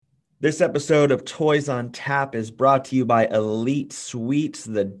This episode of Toys on Tap is brought to you by Elite Sweets,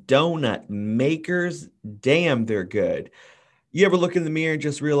 the donut makers. Damn, they're good. You ever look in the mirror and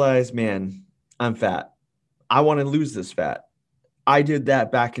just realize, man, I'm fat. I want to lose this fat. I did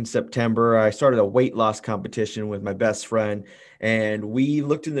that back in September. I started a weight loss competition with my best friend, and we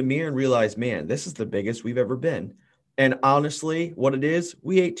looked in the mirror and realized, man, this is the biggest we've ever been. And honestly, what it is,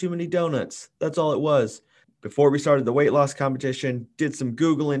 we ate too many donuts. That's all it was. Before we started the weight loss competition, did some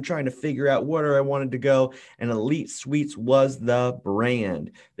Googling trying to figure out where I wanted to go, and Elite Sweets was the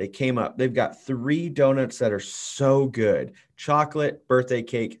brand. They came up. They've got three donuts that are so good: chocolate, birthday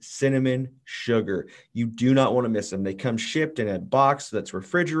cake, cinnamon, sugar. You do not want to miss them. They come shipped in a box that's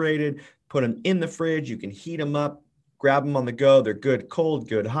refrigerated. Put them in the fridge. You can heat them up, grab them on the go. They're good cold,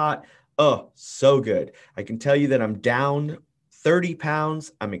 good hot. Oh, so good. I can tell you that I'm down 30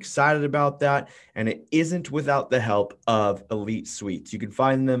 pounds. I'm excited about that. And it isn't without the help of Elite Sweets. You can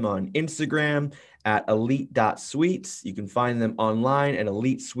find them on Instagram at elite.sweets. You can find them online at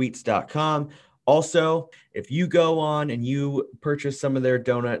elitesweets.com. Also, if you go on and you purchase some of their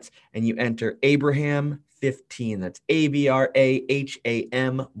donuts and you enter Abraham 15, that's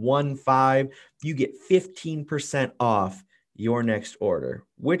ABRAHAM 15, you get 15% off your next order,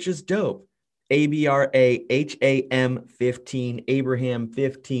 which is dope. ABRAHAM 15, Abraham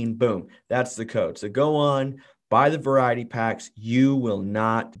 15. Boom. That's the code. So go on, buy the variety packs. You will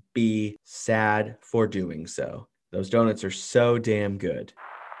not be sad for doing so. Those donuts are so damn good.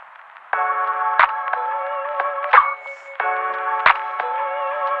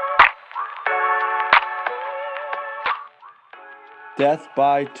 Death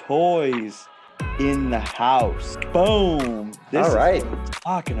by Toys in the house. Boom. This All right. is what we're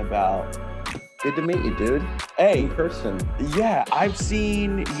talking about. Good to meet you, dude. Hey, In person. yeah, I've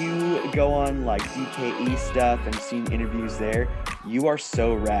seen you go on like DKE stuff and seen interviews there. You are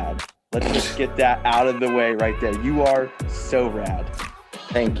so rad. Let's just get that out of the way right there. You are so rad.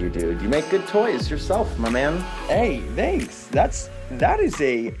 Thank you, dude. You make good toys yourself, my man. Hey, thanks. That is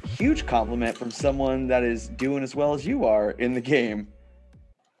a huge compliment from someone that is doing as well as you are in the game.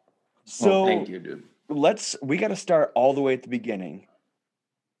 So Thank you, dude. we got to start all the way at the beginning.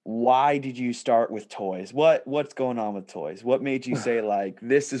 Why did you start with toys? What's going on with toys? What made you say like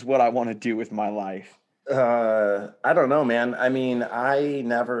this is what I want to do with my life? I don't know, man. I mean, I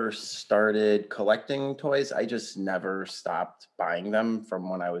never started collecting toys. I just never stopped buying them from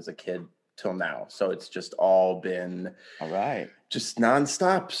when I was a kid till now. So it's just all been All right. just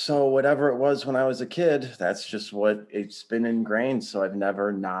nonstop. So whatever it was when I was a kid, that's just what it's been ingrained. So I've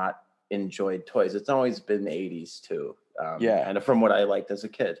never not enjoyed toys. It's always been the 80s too. Yeah. And from what I liked as a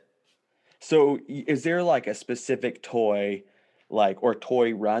kid. So is there like a specific toy like or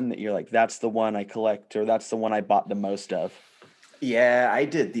toy run that you're like that's the one I collect or that's the one I bought the most of? Yeah, I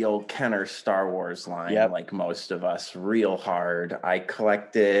did the old Kenner Star Wars line, Yep. like most of us, real hard. I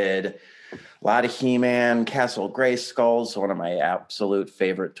collected a lot of He-Man, Castle Grayskull's one of my absolute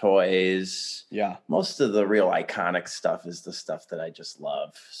favorite toys. Yeah. Most of the real iconic stuff is the stuff that I just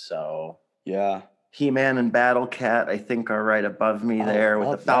love. So Yeah. He-Man and Battle Cat, I think, are right above me Oh, there with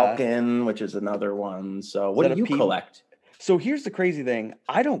the love that. Falcon, which is another one. So what that do a you P- collect? So here's the crazy thing.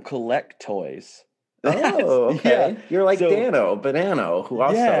 I don't collect toys. Oh, okay. Yeah. You're like So Banano, who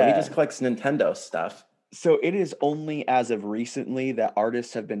also he yeah. just collects Nintendo stuff. So it is only as of recently that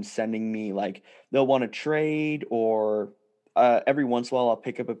artists have been sending me like they'll want to trade or every once in a while I'll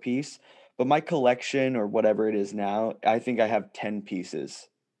pick up a piece. But my collection or whatever it is now, I think I have 10 pieces.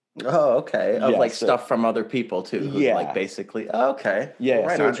 Oh, okay. Of Yeah. like So stuff from other people too, who like yeah. basically. Oh, okay. Well, Yeah.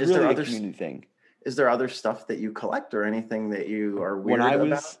 right So on. it's really a community thing. Is there other stuff that you collect or anything that you are When weird I about?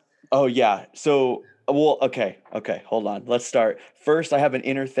 was, oh yeah. So, well, okay. Hold on. Let's start. First, I have an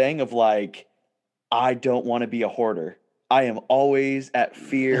inner thing of like, I don't want to be a hoarder. I am always at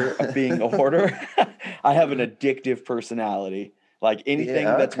fear of being a hoarder. I have an addictive personality. Like anything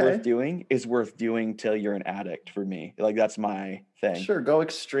Yeah, that's worth okay. doing is worth doing till you're an addict for me. Like that's my thing. Sure, go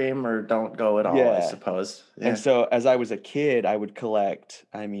extreme or don't go at all, I Yeah. suppose. And Yeah. so as I was a kid, I would collect,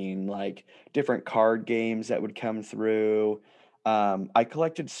 I mean, like different card games that would come through. I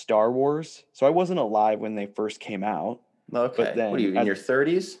collected Star Wars. So I wasn't alive when they first came out, but Okay. What are then you in as your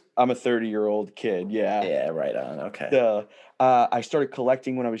 30s? I'm a 30-year-old kid, yeah. Yeah, right on. Okay. The I started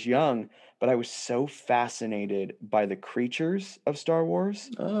collecting when I was young, but I was so fascinated by the creatures of Star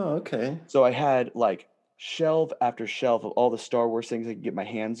Wars. Oh, okay. So I had like shelf after shelf of all the Star Wars things I could get my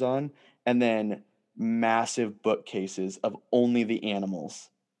hands on, and then massive bookcases of only the animals.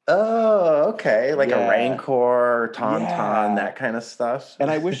 Oh, okay. Like a Yeah. Rancor, Tauntaun, Yeah. that kind of stuff. And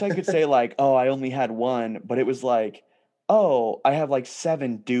I wish I could say like, oh, I only had one, but it was like oh, I have like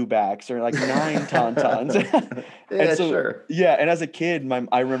 7 dewbacks or like 9 tauntauns. And Yeah, so, sure. yeah, and as a kid,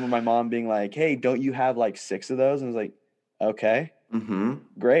 I remember my mom being like, "Hey, don't you have like 6 of those?" And I was like, "Okay, Mm-hmm.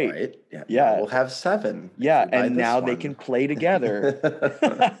 great." Right. Yeah. Now Yeah, we'll have 7 if yeah, we buy and this now they can one. play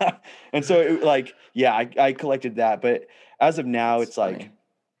together. And so like, yeah, I collected that, but as of now, That's it's like funny.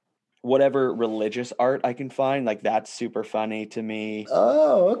 whatever religious art I can find, like that's super funny to me.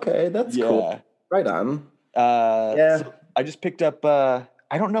 Oh, okay. That's cool. Yeah. Right on. So Yeah. I just picked up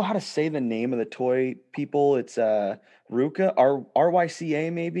I don't know how to say the name of the toy people. It's Ruka,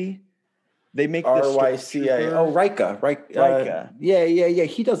 RYCA maybe. They make the RYCA. Oh, Stormtrooper Rika. Right. Rika. Yeah, yeah, yeah.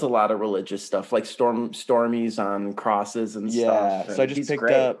 He does a lot of religious stuff, like stormies on crosses and Yeah. stuff, So I and just he's picked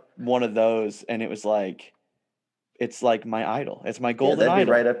great. up one of those and it was like it's like my idol. It's my Yeah, golden that'd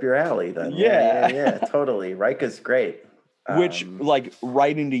be right idol. up your alley then. Yeah, yeah, yeah. Yeah. Totally. Rika's great. Which Um, like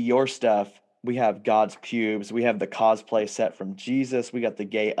right into your stuff, we have God's pubes, we have the cosplay set from Jesus, we got the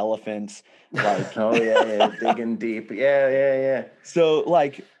gay elephants, like oh yeah, yeah. Digging deep. Yeah, yeah, yeah. so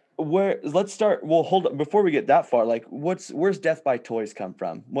like where let's start well hold up before we get that far, like where's Death by Toys come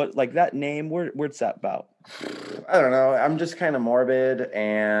from? What like that name, where's that about? I don't know. I'm just kind of morbid,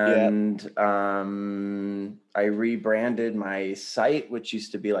 Yeah. and I rebranded my site, which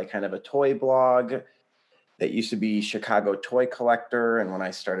used to be like kind of a toy blog that used to be Chicago Toy Collector. And when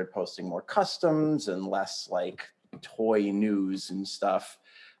I started posting more customs and less like toy news and stuff,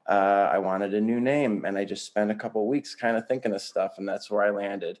 I wanted a new name, and I just spent a couple of weeks kind of thinking of stuff, and that's where I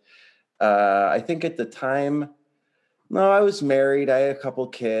landed. I think at the time, no, I was married. I had a couple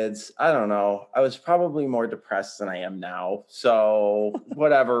kids. I don't know. I was probably more depressed than I am now. So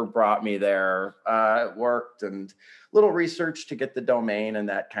whatever brought me there, it worked, and little research to get the domain and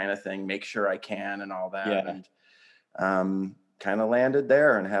that kind of thing, make sure I can and all that. Yeah. And kind of landed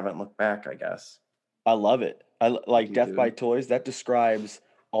there and haven't looked back, I guess. I love it. Thank Like you, Death by dude. Toys, that describes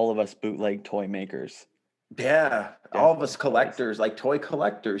all of us bootleg toy makers. Yeah, all Death of by us Toys. collectors, like toy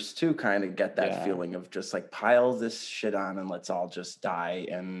collectors too, kind of get that Yeah. feeling of just like pile this shit on and let's all just die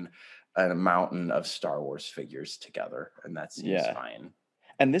in a mountain of Star Wars figures together, and that seems Yeah. fine.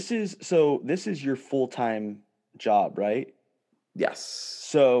 And this is your full-time job, right? Yes.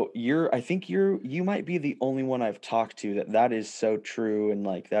 So I think you might be the only one I've talked to that is so true and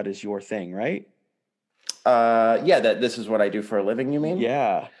like that is your thing, right? Yeah, that this is what I do for a living, you mean?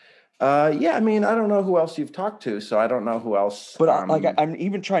 Yeah. Yeah, I mean, I don't know who else you've talked to, so I don't know who else. But I'm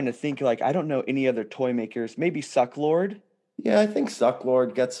even trying to think like I don't know any other toy makers. Maybe Sucklord. Yeah, I think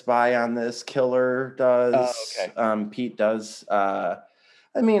Sucklord gets by on this. Killer Oh, does. okay. Pete does. I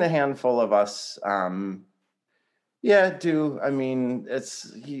mean, a handful of us. Yeah, do. I mean,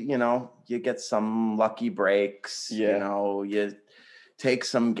 it's, you know, you get some lucky breaks, you Yeah. know, you take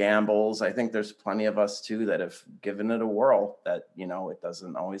some gambles. I think there's plenty of us too that have given it a whirl that, you know, it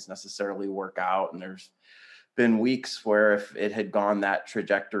doesn't always necessarily work out. And there's been weeks where if it had gone that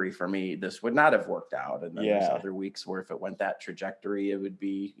trajectory for me, this would not have worked out. And then there's Yeah. other weeks where if it went that trajectory, it would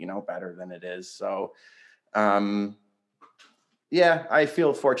be, you know, better than it is. So, um, yeah, I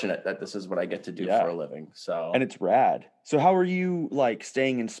feel fortunate that this is what I get to do for Yeah. a living. And So, it's rad. So how are you like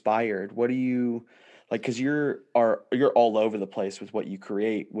staying inspired? What do you like cuz you're all over the place with what you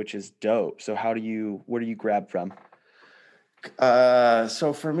create, which is dope. So where do you grab from?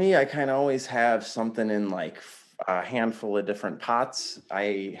 so for me, I kind of always have something in like a handful of different pots.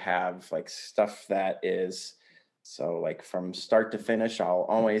 I have like stuff that is so like from start to finish, I'll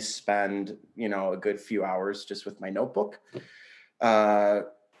always spend, you know, a good few hours just with my notebook, uh,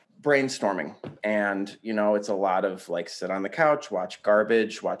 brainstorming. And, you know, it's a lot of like sit on the couch, watch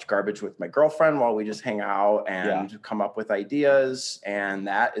garbage with my girlfriend while we just hang out Yeah. and come up with ideas. And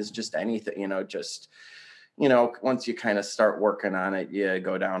that is just anything, you know, just you know, once you kind of start working on it, you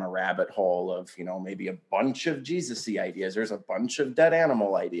go down a rabbit hole of, you know, maybe a bunch of Jesus-y ideas. There's a bunch of dead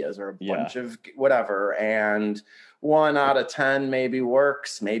animal ideas or a Yeah. bunch of whatever. And 1 out of 10 maybe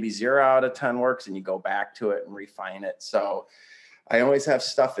works, maybe 0 out of 10 works, and you go back to it and refine it. So I always have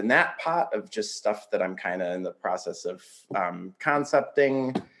stuff in that pot of just stuff that I'm kind of in the process of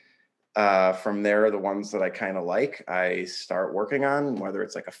concepting. From there, the ones that I kind of like, I start working on, whether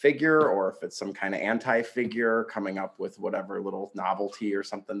it's like a figure or if it's some kind of anti-figure, coming up with whatever little novelty or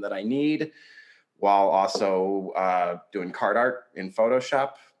something that I need, while also doing card art in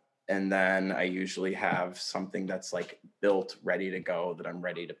Photoshop. And then I usually have something that's like built, ready to go, that I'm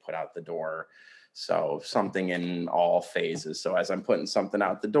ready to put out the door. So something in all phases. So as I'm putting something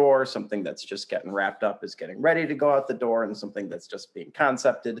out the door, something that's just getting wrapped up is getting ready to go out the door, and something that's just being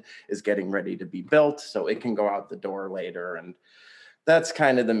concepted is getting ready to be built so it can go out the door later. And that's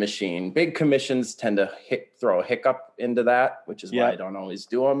kind of the machine. Big commissions tend to throw a hiccup into that, which is why I don't always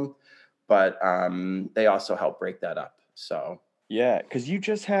do them. But they also help break that up. So Yeah, because you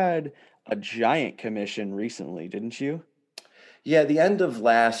just had a giant commission recently, didn't you? yeah, the end of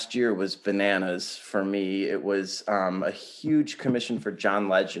last year was bananas for me. It was a huge commission for John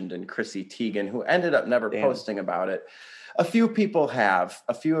Legend and Chrissy Teigen, who ended up never posting about it. A few people have.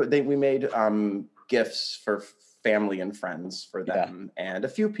 We made gifts for family and friends for them, and a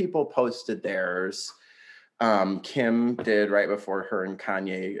few people posted theirs. Kim did right before her and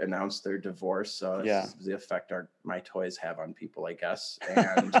Kanye announced their divorce. So this is the effect my toys have on people, I guess.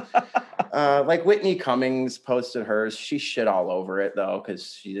 And like Whitney Cummings posted hers. She shit all over it though,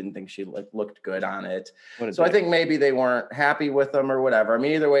 because she didn't think she looked good on it. So I think maybe they weren't happy with them or whatever. I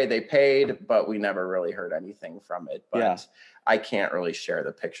mean, either way, they paid, but we never really heard anything from it. But I can't really share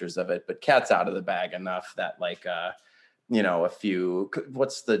the pictures of it. But cat's out of the bag enough that like a few,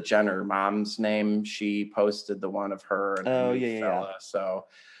 what's the Jenner mom's name? She posted the one of her and her new fella. So,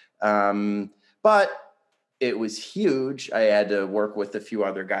 but it was huge. I had to work with a few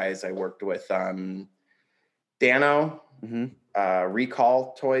other guys. I worked with Dano,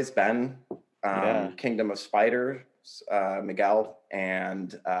 Recall Toys, Ben, Kingdom of Spiders, Miguel,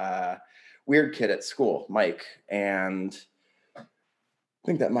 and Weird Kid at school, Mike. And I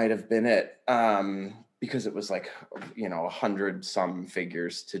think that might have been it. Because it was like, 100 some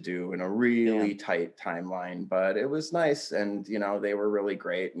figures to do in a really tight timeline, but it was nice. And, they were really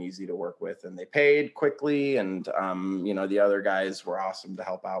great and easy to work with, and they paid quickly. And, the other guys were awesome to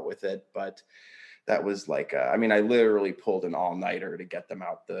help out with it. But that was like, I literally pulled an all-nighter to get them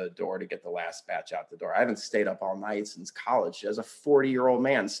out the door, to get the last batch out the door. I haven't stayed up all night since college. As a 40-year-old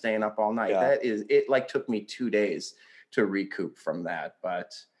man staying up all night, it took me 2 days to recoup from that.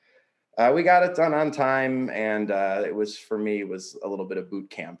 But we got it done on time, and it was a little bit of boot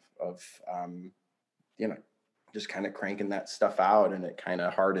camp of, just kind of cranking that stuff out, and it kind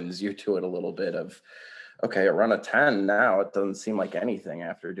of hardens you to it a little bit of, okay, a run of 10 now, it doesn't seem like anything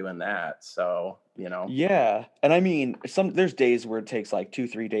after doing that. So, Yeah, and there's days where it takes like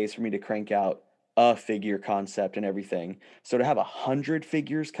 2-3 days for me to crank out a figure concept and everything. So to have 100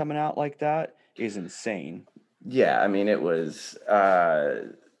 figures coming out like that is insane. Yeah, it was.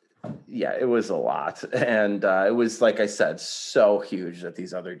 It was a lot. And it was, like I said, so huge that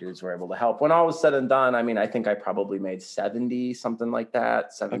these other dudes were able to help. When all was said and done, I think I probably made 70, something like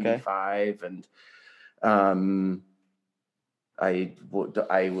that, 75. Okay. And I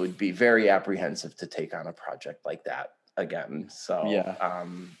would be very apprehensive to take on a project like that again. So,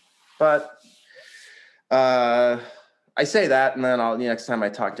 but I say that, and then next time I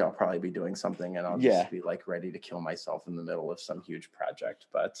talk to you, I'll probably be doing something, and I'll just be like ready to kill myself in the middle of some huge project.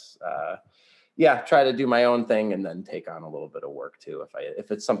 But try to do my own thing and then take on a little bit of work too.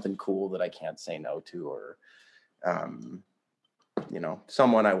 If it's something cool that I can't say no to, or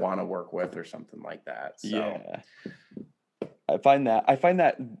someone I want to work with or something like that. So. I find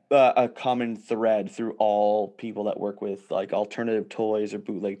that a common thread through all people that work with like alternative toys or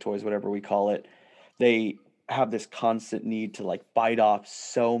bootleg toys, whatever we call it. They have this constant need to like bite off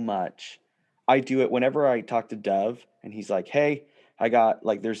so much. I do it whenever I talk to Dove, and he's like, hey, I got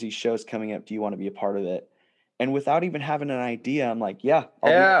like, there's these shows coming up. Do you want to be a part of it? And without even having an idea, I'm like, yeah.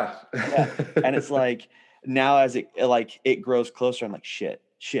 Yeah. And it's like, now as it grows closer, I'm like, shit.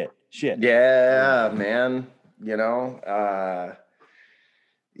 Yeah, man.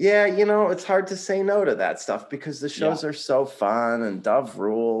 It's hard to say no to that stuff because the shows are so fun, and Dove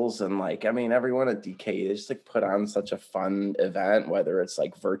rules. And everyone at DK is like put on such a fun event, whether it's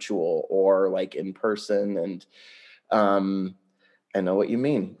like virtual or like in person. And I know what you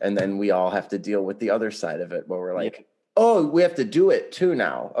mean. And then we all have to deal with the other side of it where we're like, oh, we have to do it too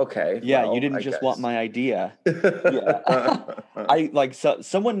now. Okay. Yeah, well, you didn't just want my idea.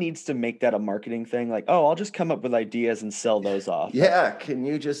 Someone needs to make that a marketing thing. Like, oh, I'll just come up with ideas and sell those off. Yeah, can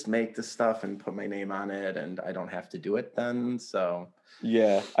you just make the stuff and put my name on it, and I don't have to do it then? So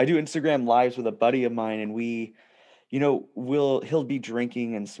yeah, I do Instagram lives with a buddy of mine, and we, he'll be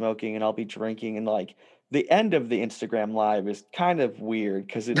drinking and smoking, and I'll be drinking, and like the end of the Instagram live is kind of weird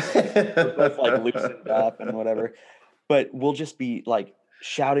because we're both like loosened up and whatever. But we'll just be like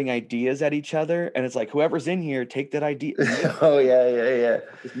shouting ideas at each other, and it's like, whoever's in here, take that idea. Oh yeah.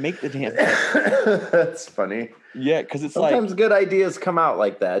 Just make the damn thing. That's funny. Yeah, because it's sometimes good ideas come out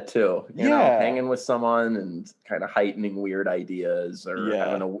like that too. You know, hanging with someone and kind of heightening weird ideas, or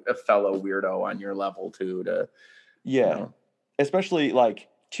having a fellow weirdo on your level too. Especially like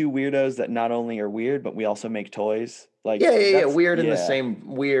two weirdos that not only are weird, but we also make toys. Like Yeah. that's Weird in the same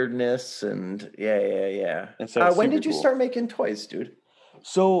weirdness, and yeah. And so it's when super did you cool. start making toys, dude?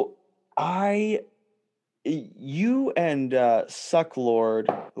 So you and Suck Lord,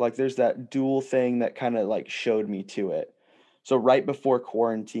 like there's that dual thing that kind of like showed me to it. So right before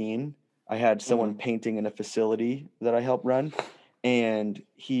quarantine, I had someone painting in a facility that I help run, and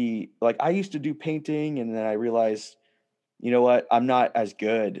I used to do painting, and then I realized, you know what, I'm not as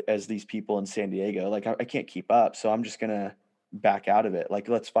good as these people in San Diego. Like I can't keep up, so I'm just gonna back out of it. Like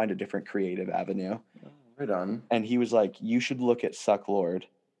let's find a different creative avenue. Right on. And he was like, you should look at Suck Lord.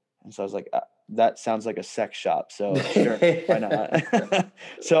 And so I was like, that sounds like a sex shop. So sure, why not?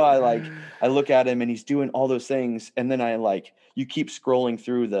 So I look at him and he's doing all those things. And then you keep scrolling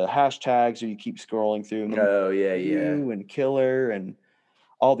through the hashtags, or you keep scrolling through you and Killer and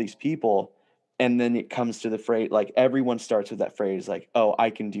all these people. And then it comes to the phrase, like everyone starts with that phrase, like, oh,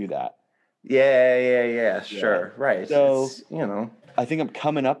 I can do that. Yeah. Sure. Right. So, it's, you know, I think I'm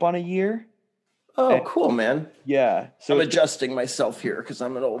coming up on a year. Oh, cool, man. Yeah. So I'm adjusting myself here because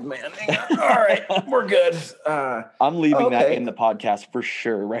I'm an old man. All right, we're good. I'm leaving that in the podcast for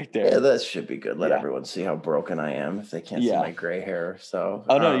sure, right there. Yeah, that should be good. Let everyone see how broken I am if they can't see my gray hair. So,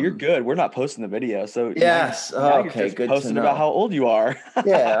 oh no, you're good. We're not posting the video, so yes. now Okay, you're just good posting to know. about how old you are.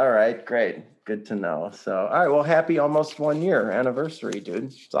 Yeah. All right. Great. Good to know. So, all right. Well, happy almost 1 year anniversary, dude.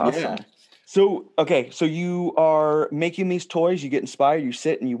 It's awesome. Yeah. So, okay, so you are making these toys, you get inspired, you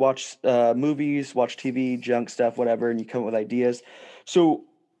sit and you watch movies, watch TV, junk stuff, whatever, and you come up with ideas. So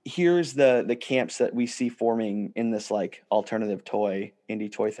here's the camps that we see forming in this like alternative toy, indie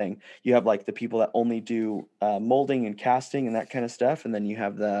toy thing. You have like the people that only do molding and casting and that kind of stuff. And then you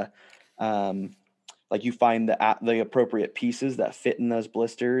have the, like you find the appropriate pieces that fit in those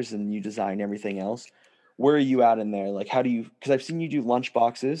blisters and you design everything else. Where are you at in there? Like, how do you, because I've seen you do lunch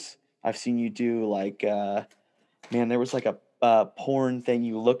boxes. I've seen you do like, there was like a porn thing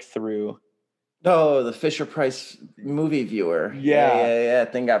you looked through. Oh, the Fisher Price movie viewer. Yeah.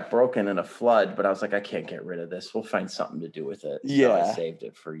 Thing got broken in a flood, but I was like, I can't get rid of this. We'll find something to do with it. So I saved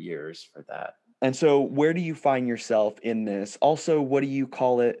it for years for that. And so where do you find yourself in this? Also, what do you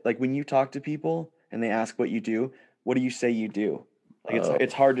call it? Like when you talk to people and they ask what you do, what do you say you do? Like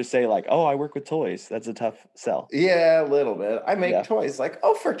it's hard to say like, oh, I work with toys. That's a tough sell. Yeah, a little bit. I make toys like,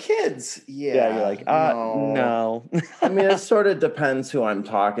 oh, for kids. Yeah. You're like, no. I mean, it sort of depends who I'm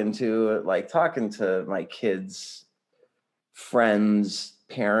talking to. Like talking to my kids' friends,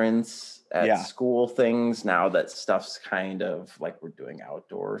 parents at school things. Now that stuff's kind of like we're doing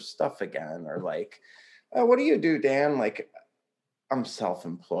outdoor stuff again, or like, oh, what do you do, Dan? Like, I'm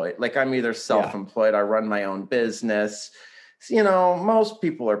self-employed. Like I'm either self-employed, I run my own business. You know, most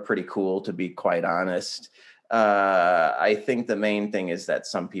people are pretty cool, to be quite honest. I think the main thing is that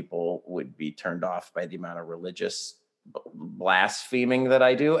some people would be turned off by the amount of religious blaspheming that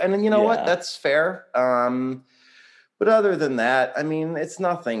I do. And then, you know what? That's fair. But other than that, I mean, it's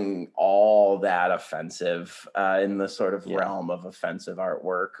nothing all that offensive in the sort of realm of offensive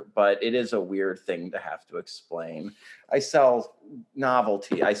artwork, but it is a weird thing to have to explain. I sell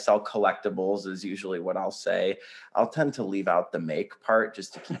novelty. I sell collectibles is usually what I'll say. I'll tend to leave out the make part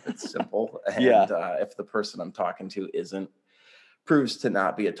just to keep it simple. And if the person I'm talking to proves to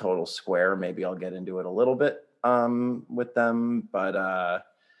not be a total square, maybe I'll get into it a little bit with them. But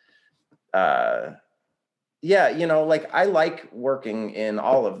yeah, you know, like I like working in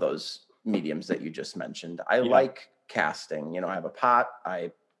all of those mediums that you just mentioned. I like casting. You know, I have a pot.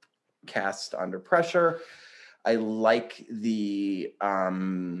 I cast under pressure. I like the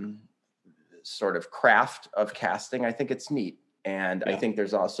sort of craft of casting. I think it's neat. And I think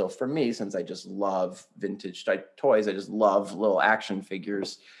there's also, for me, since I just love vintage type toys, I just love little action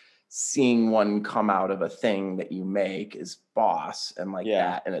figures. Seeing one come out of a thing that you make is boss. And like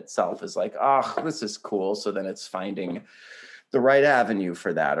that in itself is like, oh, this is cool. So then it's finding the right avenue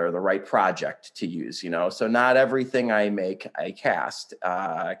for that or the right project to use, you know? So not everything I make, I cast.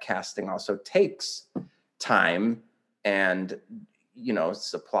 Casting also takes time and, you know,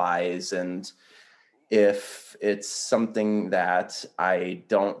 supplies. And if it's something that I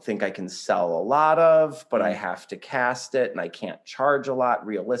don't think I can sell a lot of, but I have to cast it and I can't charge a lot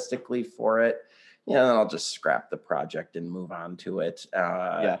realistically for it, you know, then I'll just scrap the project and move on to it,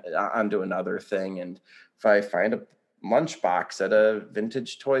 onto another thing. And if I find a lunchbox at a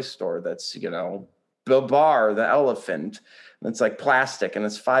vintage toy store that's, you know, Babar, the elephant, and it's like plastic and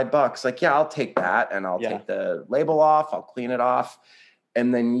it's $5, like, yeah, I'll take that and I'll take the label off, I'll clean it off.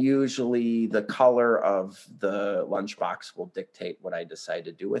 And then usually the color of the lunchbox will dictate what I decide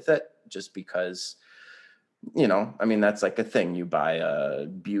to do with it, just because You know, I mean, that's like a thing. You buy a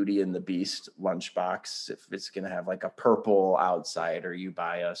Beauty and the Beast lunchbox if it's going to have like a purple outside, or you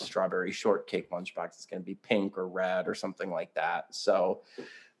buy a strawberry shortcake lunchbox, it's going to be pink or red or something like that. So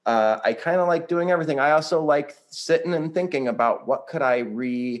I kind of like doing everything. I also like sitting and thinking about what could I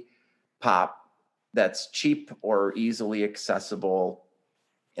re-pop that's cheap or easily accessible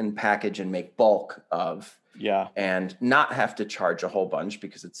and package and make bulk of, Yeah. and not have to charge a whole bunch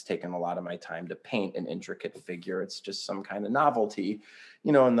because it's taken a lot of my time to paint an intricate figure. It's just some kind of novelty,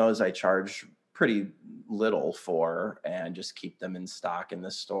 you know, and those I charge pretty little for and just keep them in stock in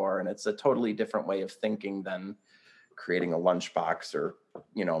the store. And it's a totally different way of thinking than creating a lunchbox or,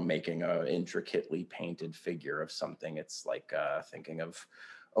 you know, making a intricately painted figure of something. It's like thinking of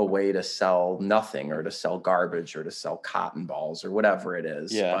a way to sell nothing, or to sell garbage, or to sell cotton balls, or whatever it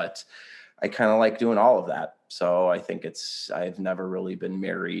is. Yeah. But I kind of like doing all of that. So I think I've never really been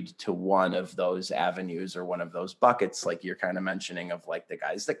married to one of those avenues or one of those buckets, like you're kind of mentioning, of like the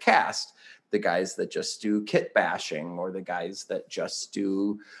guys that cast, the guys that just do kit bashing, or the guys that just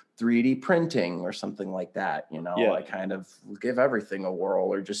do 3D printing or something like that. You know, Yeah. I kind of give everything a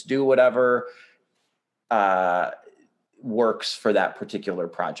whirl, or just do whatever works for that particular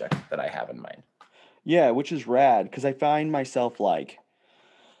project that I have in mind. Yeah, which is rad, because I find myself like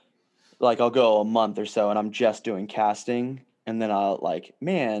I'll go a month or so and I'm just doing casting, and then I'll like,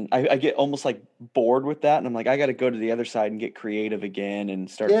 man, I get almost like bored with that, and I'm like, I got to go to the other side and get creative again and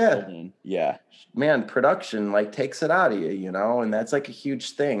start Yeah. building. Yeah. Man, production like takes it out of you, you know, and that's like a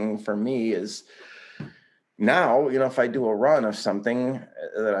huge thing for me is now, you know, if I do a run of something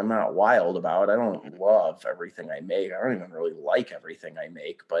that I'm not wild about, I don't love everything I make. I don't even really like everything I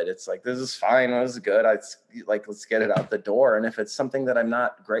make, but it's like, this is fine. This is good. Let's get it out the door. And if it's something that I'm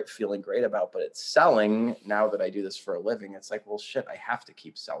not feeling great about, but it's selling now that I do this for a living, it's like, well, shit, I have to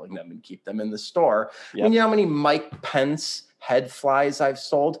keep selling them and keep them in the store. Yep. And you know how many Mike Pence head flies I've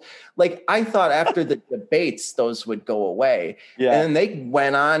sold? Like, I thought after the debates, those would go away. Yeah. And then they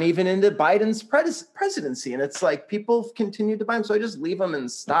went on even into Biden's presidency. And it's like people continue to buy them. So I just leave them in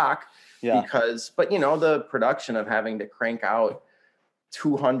stock but you know, the production of having to crank out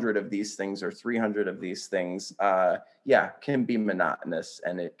 200 of these things or 300 of these things, can be monotonous.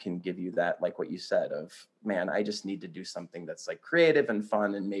 And it can give you that, like what you said, of, man, I just need to do something that's like creative and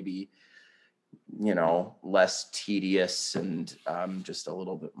fun and maybe, you know, less tedious and just a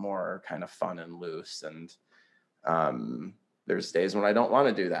little bit more kind of fun and loose. And there's days when I don't want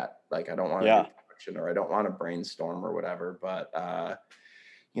to do that. Like, I don't want to do production, or I don't want to brainstorm or whatever. But,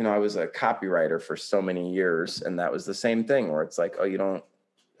 you know, I was a copywriter for so many years, and that was the same thing where it's like, oh, you don't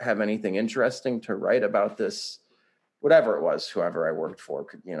have anything interesting to write about this, whatever it was, whoever I worked for,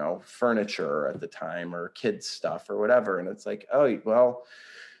 you know, furniture at the time or kids stuff or whatever. And it's like, oh, well,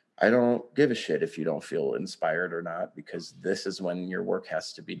 I don't give a shit if you don't feel inspired or not, because this is when your work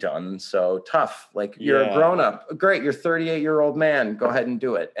has to be done. So tough. Like, you're a grown up. Great. You're 38-year-old man. Go ahead and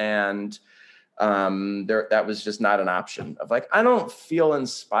do it. And that was just not an option of like, I don't feel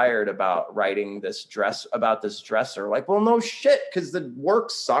inspired about writing this dresser. Like, well, no shit, because the work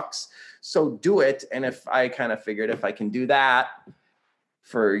sucks. So do it. And if I kind of figured if I can do that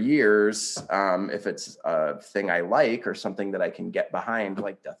for years, if it's a thing I like or something that I can get behind,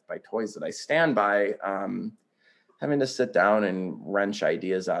 like Death by Toys that I stand by, having to sit down and wrench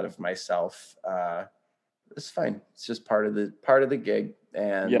ideas out of myself, it's fine. It's just part of the gig.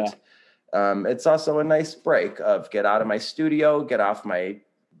 And it's also a nice break of get out of my studio, get off my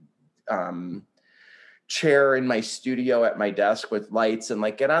chair in my studio at my desk with lights, and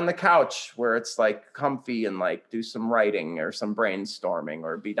like get on the couch where it's like comfy and like do some writing or some brainstorming,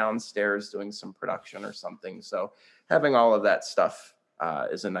 or be downstairs doing some production or something. So having all of that stuff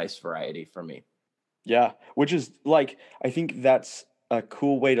is a nice variety for me. Yeah, which is like, I think that's a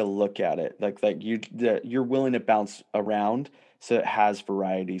cool way to look at it. Like you're willing to bounce around, so it has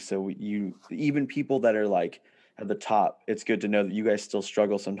variety. So even people that are like at the top, it's good to know that you guys still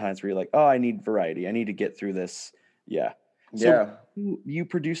struggle sometimes where you're like, oh, I need variety. I need to get through this. Yeah. So you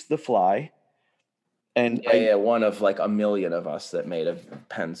produced The Fly. And one of like a million of us that made a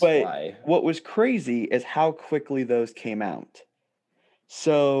Pence Fly. What was crazy is how quickly those came out.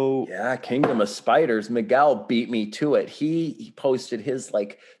 So Kingdom of Spiders, Miguel beat me to it. He posted his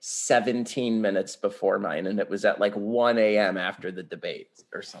like 17 minutes before mine, and it was at like 1 a.m. after the debate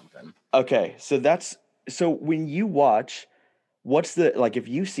or something. Okay, so when you watch, what's the, like, if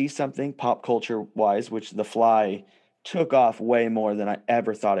you see something pop culture wise, which The Fly took off way more than I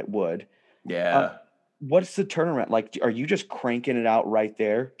ever thought it would. Yeah. What's the turnaround? Like, are you just cranking it out right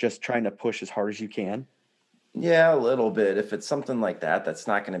there, just trying to push as hard as you can? Yeah, a little bit. If it's something like that, that's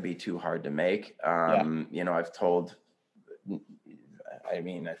not going to be too hard to make. Yeah. I've told, I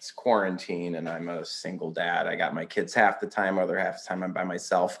mean, it's quarantine and I'm a single dad. I got my kids half the time, other half the time I'm by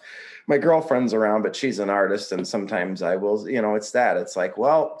myself. My girlfriend's around, but she's an artist. And sometimes I will, it's that. It's like,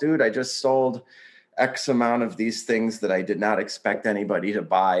 well, dude, I just sold X amount of these things that I did not expect anybody to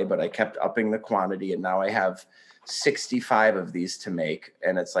buy, but I kept upping the quantity. And now I have 65 of these to make.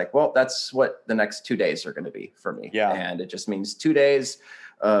 And it's like, well, that's what the next 2 days are going to be for me. Yeah. And it just means 2 days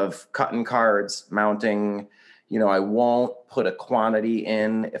of cutting cards, mounting. I won't put a quantity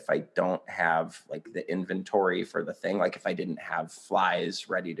in if I don't have like the inventory for the thing. Like if I didn't have flies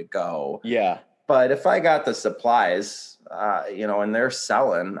ready to go. Yeah. But if I got the supplies, and they're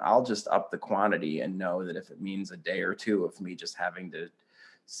selling, I'll just up the quantity and know that if it means a day or two of me just having to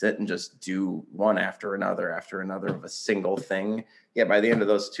sit and just do one after another of a single thing. Yeah, by the end of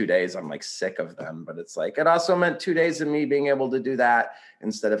those 2 days, I'm like sick of them. But it's like, it also meant 2 days of me being able to do that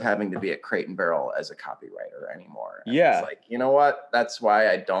instead of having to be at Crate and Barrel as a copywriter anymore. And Yeah. it's like, you know what? That's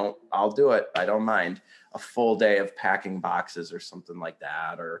why I'll do it. I don't mind a full day of packing boxes or something like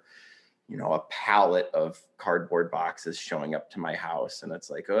that. Or, a pallet of cardboard boxes showing up to my house. And it's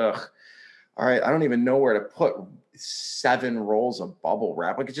like, ugh. All right, I don't even know where to put 7 rolls of bubble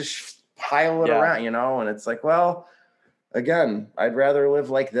wrap. I could just pile it around, and it's like, well, again, I'd rather live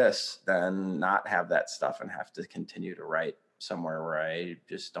like this than not have that stuff and have to continue to write somewhere where I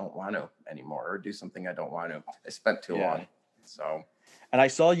just don't want to anymore or do something I don't want to. I spent too long. So, and I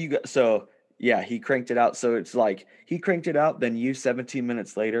saw you. So yeah, he cranked it out. So it's like he cranked it out, then you 17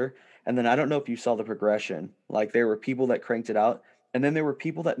 minutes later. And then I don't know if you saw the progression. Like there were people that cranked it out. And then there were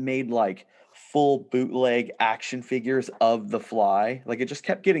people that made like full bootleg action figures of the fly. Like it just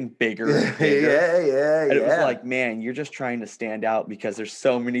kept getting bigger and bigger. And it was like, man, you're just trying to stand out because there's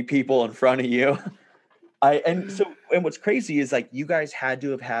so many people in front of you. And what's crazy is like you guys had to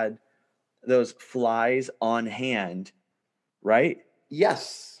have had those flies on hand, right?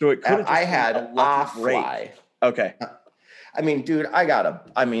 Yes. So it could have I had a fly. Okay. I mean, dude, I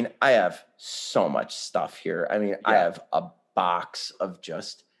have so much stuff here. I mean, I have a box of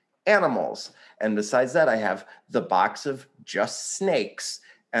just animals. And besides that, I have the box of just snakes.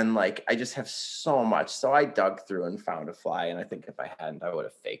 And like, I just have so much. So I dug through and found a fly. And I think if I hadn't, I would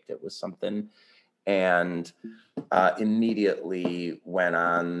have faked it with something. And immediately went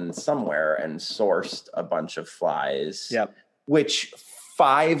on somewhere and sourced a bunch of flies. Yep. Which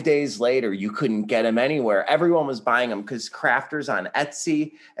 5 days later, you couldn't get them anywhere. Everyone was buying them because crafters on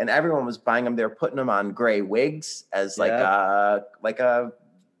Etsy and everyone was buying them. They're putting them on gray wigs as like a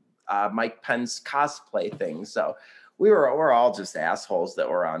Mike Pence cosplay thing. So we're all just assholes that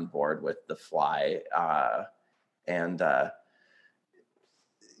were on board with the fly.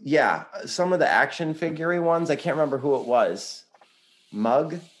 Some of the action figure ones, I can't remember who it was.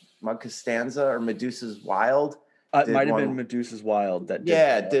 Mug Costanza or Medusa's Wild. It might have been Medusa's Wild that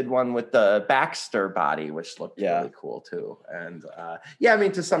did one with the Baxter body, which looked really cool too. And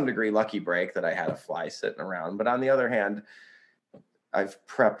to some degree, lucky break that I had a fly sitting around. But on the other hand, I've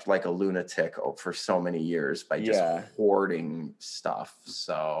prepped like a lunatic for so many years by just hoarding stuff.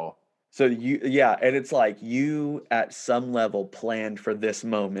 So and it's like you at some level planned for this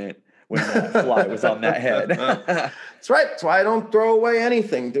moment when that fly was on that head. That's right. That's why I don't throw away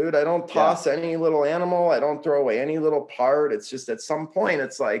anything, dude. I don't toss any little animal. I don't throw away any little part. It's just at some point,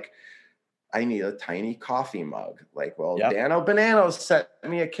 it's like, I need a tiny coffee mug. Like, Dano Bananos sent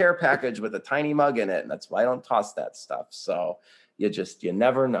me a care package with a tiny mug in it. And that's why I don't toss that stuff. So you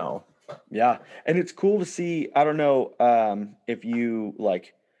never know. Yeah. And it's cool to see, I don't know if you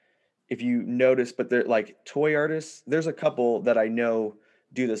notice, but they're like toy artists. There's a couple that I know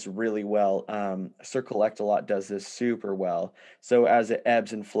do this really well. Sir Collect-A-Lot does this super well. So as it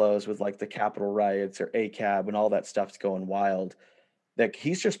ebbs and flows with like the Capitol riots or ACAB and all that stuff's going wild, like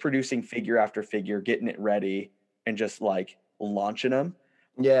he's just producing figure after figure, getting it ready and just like launching them.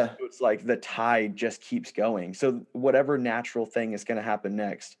 Yeah. So it's like the tide just keeps going. So whatever natural thing is going to happen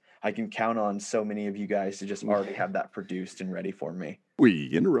next, I can count on so many of you guys to just already have that produced and ready for me. We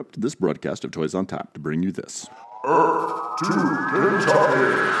interrupt this broadcast of Toys on Tap to bring you this. Earth to Kentucky!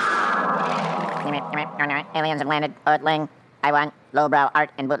 Aliens have landed. Earthling. I want lowbrow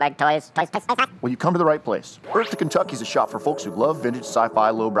art and bootleg toys. Well, you come to the right place. Earth to Kentucky is a shop for folks who love vintage, sci-fi,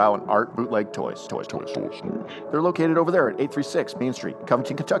 lowbrow, and art bootleg toys. They're located over there at 836 Main Street,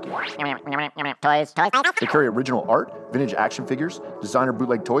 Covington, Kentucky. Toys. They carry original art, vintage action figures, designer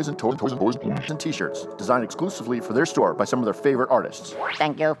bootleg toys, and and t-shirts designed exclusively for their store by some of their favorite artists.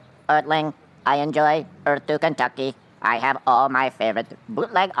 Thank you, Earthling. I enjoy Earth to Kentucky. I have all my favorite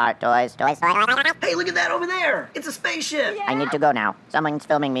bootleg art toys. Hey, look at that over there! It's a spaceship! I need to go now. Someone's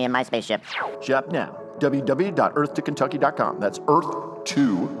filming me in my spaceship. Shop now. www.earth2kentucky.com. That's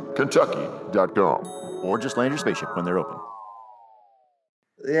earth2kentucky.com. Or just land your spaceship when they're open.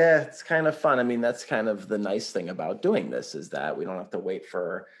 Yeah, it's kind of fun. I mean, that's kind of the nice thing about doing this, is that we don't have to wait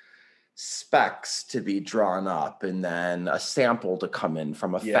for specs to be drawn up and then a sample to come in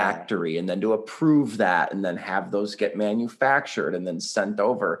from a factory and then to approve that and then have those get manufactured and then sent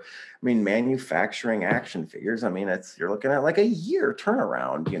over. I mean, manufacturing action figures, I mean, you're looking at like a year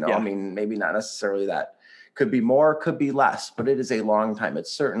turnaround, you know. I mean, maybe not necessarily that, could be more, could be less, but it is a long time.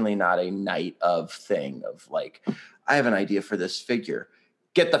 It's certainly not a night of thing of like, I have an idea for this figure.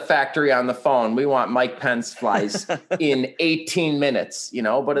 Get the factory on the phone. We want Mike Pence flies in 18 minutes, you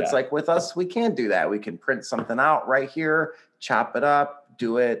know, but it's like with us, we can't do that. We can print something out right here, chop it up,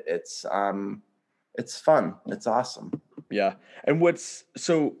 do it. It's fun. It's awesome. Yeah. And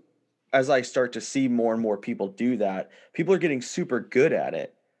so as I start to see more and more people do that, people are getting super good at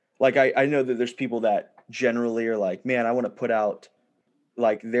it. Like I know that there's people that generally are like, man, I want to put out,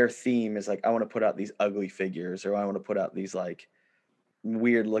 like, their theme is like, I want to put out these ugly figures, or I want to put out these like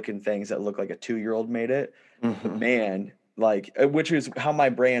weird looking things that look like a 2-year-old made it. But man, like, which is how my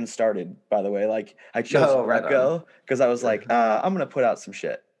brand started, by the way. Like, I chose Greco because I was like, I'm gonna put out some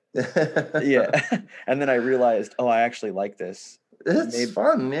shit. And then I realized, I actually like this. It's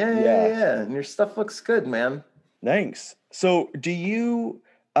fun. Yeah. And your stuff looks good, man. Thanks. So do you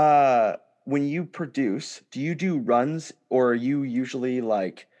when you produce, do you do runs, or are you usually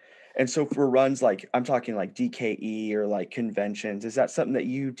like, and so for runs, like I'm talking like DKE or like conventions, is that something that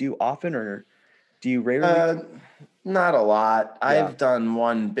you do often, or do you rarely? Not a lot. I've done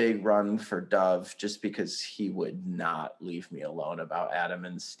one big run for Dove just because he would not leave me alone about Adam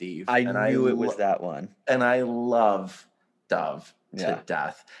and Steve. I knew it was that one. And I love Dove to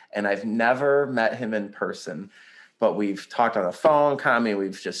death. And I've never met him in person, but we've talked on the phone.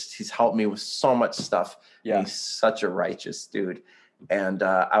 He's helped me with so much stuff. Yeah. He's such a righteous dude. And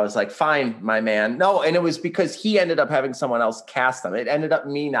I was like, fine, my man. No, and it was because he ended up having someone else cast them. It ended up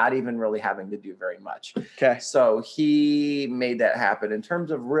me not even really having to do very much. Okay. So he made that happen. In terms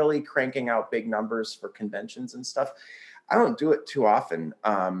of really cranking out big numbers for conventions and stuff, I don't do it too often.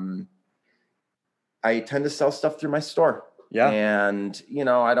 I tend to sell stuff through my store. Yeah. And, you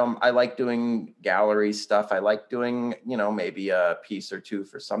know, I like doing gallery stuff. I like doing, you know, maybe a piece or two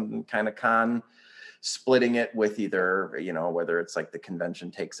for some kind of con, splitting it with either, you know, whether it's like the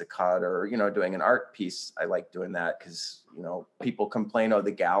convention takes a cut or, you know, doing an art piece. I like doing that because, you know, people complain, the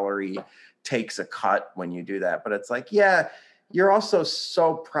gallery takes a cut when you do that. But it's like, yeah, you're also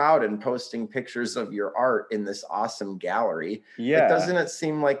so proud in posting pictures of your art in this awesome gallery. Yeah. Doesn't it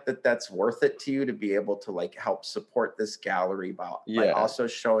seem like that's worth it to you to be able to like help support this gallery by also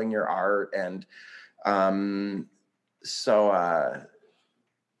showing your art? And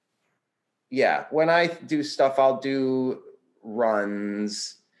when I do stuff, I'll do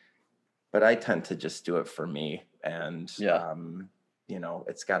runs, but I tend to just do it for me. And, you know,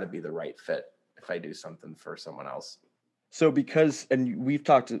 it's got to be the right fit if I do something for someone else. So and we've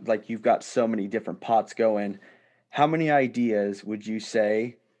talked, like, you've got so many different pots going, how many ideas would you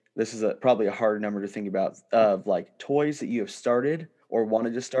say, this is probably a hard number to think about, of like toys that you have started or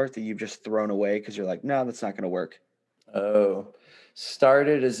wanted to start that you've just thrown away because you're like, no, that's not going to work?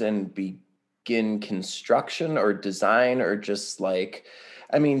 Started as in begin construction or design, or just like,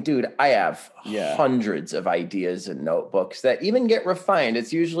 I mean, dude, I have hundreds of ideas in notebooks that even get refined.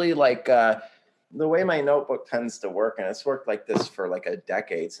 It's usually like the way my notebook tends to work, and it's worked like this for like a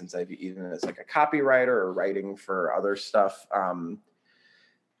decade since I've even as like a copywriter or writing for other stuff,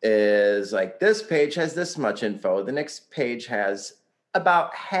 is like this page has this much info. The next page has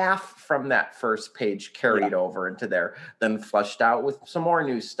about half from that first page carried over into there, then flushed out with some more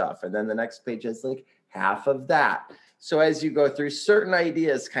new stuff. And then the next page is like half of that. So as you go through, certain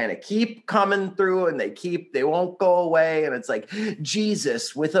ideas kind of keep coming through and they won't go away. And it's like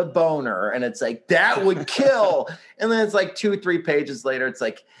Jesus with a boner. And it's like, that would kill. And then it's like 2-3 pages later, it's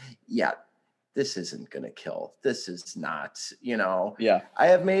like, yeah, this isn't going to kill. This is not, you know. Yeah. I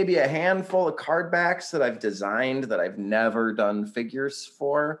have maybe a handful of card backs that I've designed that I've never done figures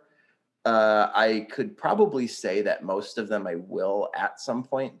for. I could probably say that most of them I will at some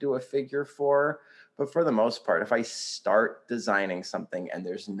point do a figure for. But for the most part, if I start designing something and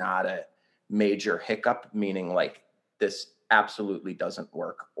there's not a major hiccup, meaning like this absolutely doesn't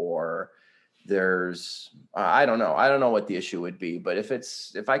work, or there's, I don't know what the issue would be, but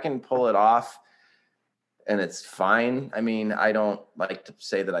if I can pull it off, and it's fine. I mean, I don't like to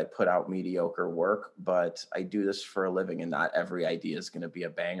say that I put out mediocre work, but I do this for a living, and not every idea is going to be a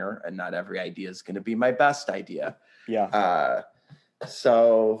banger, and not every idea is going to be my best idea. Yeah.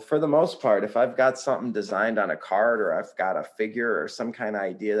 So for the most part, if I've got something designed on a card, or I've got a figure or some kind of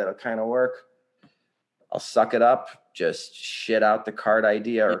idea that'll kind of work, I'll suck it up, just shit out the card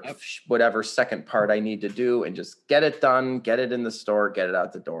idea or whatever second part I need to do, and just get it done, get it in the store, get it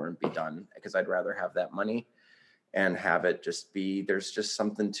out the door, and be done. Because I'd rather have that money and have it just be, there's just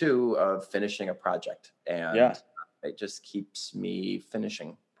something too of finishing a project. And it just keeps me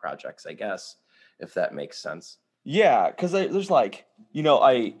finishing projects, I guess, if that makes sense. Yeah, because there's like,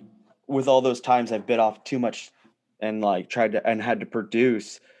 with all those times I've bit off too much and like tried to and had to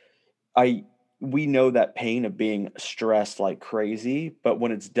produce, we know that pain of being stressed like crazy, but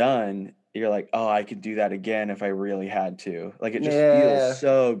when it's done, you're like, oh, I could do that again if I really had to. Like it just feels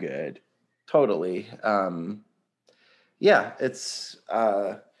so good. Totally. It's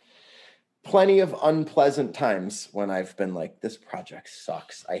plenty of unpleasant times when I've been like, this project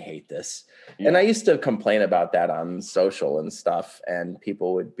sucks. I hate this. Yeah. And I used to complain about that on social and stuff. And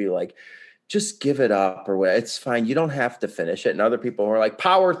people would be like, just give it up or what. It's fine. You don't have to finish it. And other people were like,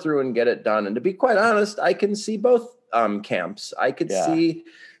 power through and get it done. And to be quite honest, I can see both camps. I could see,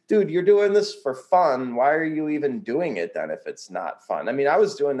 dude, you're doing this for fun. Why are you even doing it then if it's not fun? I mean, I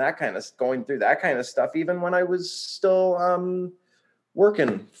was doing going through that kind of stuff even when I was still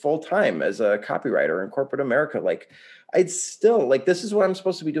working full time as a copywriter in corporate America. Like I'd still like, this is what I'm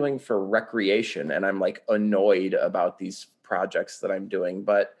supposed to be doing for recreation. And I'm like annoyed about these projects that I'm doing.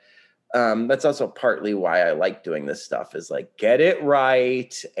 But that's also partly why I like doing this stuff, is like, get it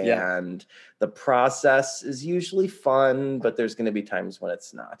right. And the process is usually fun, but there's going to be times when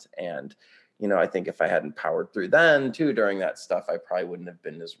it's not. And, I think if I hadn't powered through then too, during that stuff, I probably wouldn't have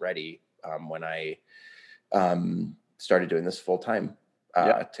been as ready when I started doing this full time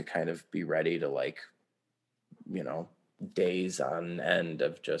to kind of be ready to like, days on end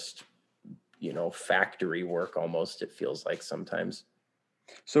of just, factory work almost, it feels like sometimes.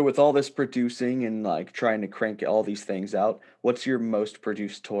 So with all this producing and like trying to crank all these things out, what's your most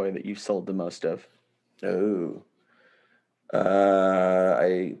produced toy that you've sold the most of? Oh,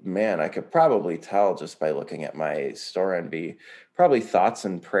 I could probably tell just by looking at my store envy, probably Thoughts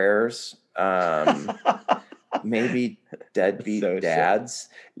and Prayers. Maybe Deadbeat Dads.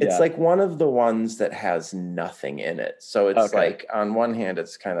 It's like one of the ones that has nothing in it. So it's like, on one hand,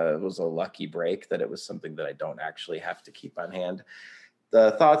 it was a lucky break that it was something that I don't actually have to keep on hand.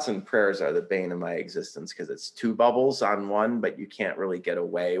 The Thoughts and Prayers are the bane of my existence because it's 2 bubbles on one, but you can't really get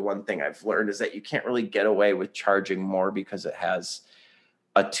away. One thing I've learned is that you can't really get away with charging more because it has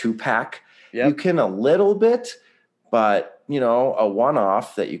a 2-pack. Yep. You can a little bit, but a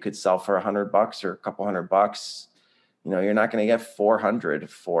one-off that you could sell for $100 or a couple $100, you're not going to get 400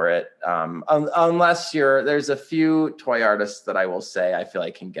 for it. Unless there's a few toy artists that I will say, I feel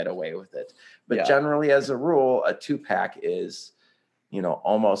I can get away with it. But generally as a rule, a 2-pack is,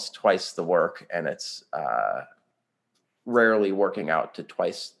 almost twice the work, and it's rarely working out to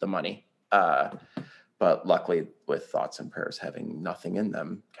twice the money. But luckily with Thoughts and Prayers having nothing in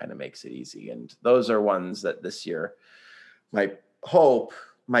them kind of makes it easy. And those are ones that this year, my hope,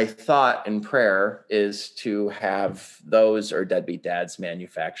 my thought and prayer is to have those or Deadbeat Dads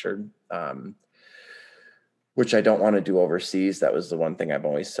manufactured, which I don't want to do overseas. That was the one thing I've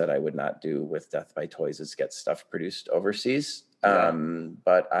always said I would not do with Death by Toys, is get stuff produced overseas.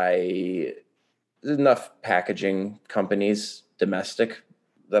 But there's enough packaging companies, domestic,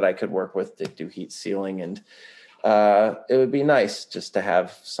 that I could work with to do heat sealing. And it would be nice just to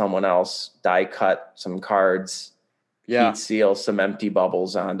have someone else die cut some cards, heat seal some empty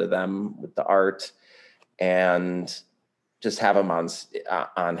bubbles onto them with the art, and just have them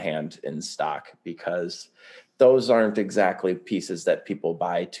on hand in stock, because those aren't exactly pieces that people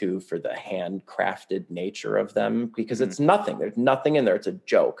buy for the handcrafted nature of them, because it's nothing. There's nothing in there. It's a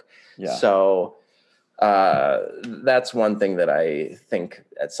joke. Yeah. So that's one thing that I think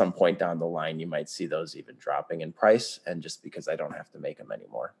at some point down the line, you might see those even dropping in price, and just because I don't have to make them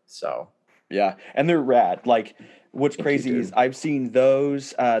anymore. So yeah, and they're rad. Like, what's crazy is I've seen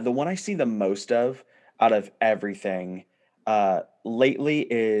those. The one I see the most of out of everything lately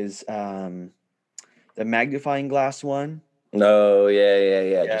is the magnifying glass one. No,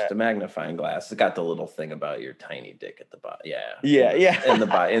 yeah. Just a magnifying glass. It's got the little thing about your tiny dick at the bottom. Yeah. In the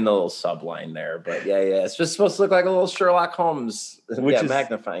little subline there. But yeah. It's just supposed to look like a little Sherlock Holmes. Which is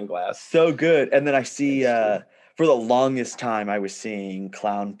magnifying glass. So good. And then I see for the longest time I was seeing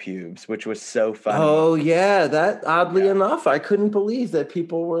clown pubes, which was so funny. Oh yeah, that oddly enough, I couldn't believe that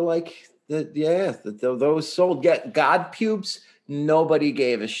people were like, Those sold. Get God pubes. Nobody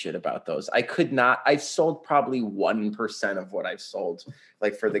gave a shit about those. I've sold probably 1% of what I've sold,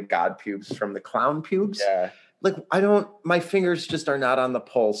 like for the God pubes from the clown pubes. Yeah. Like my fingers just are not on the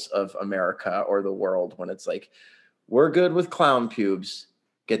pulse of America or the world when it's like, we're good with clown pubes.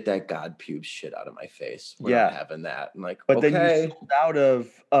 Get that God pubes shit out of my face. We're not having that. I'm like, but okay. then you sold out of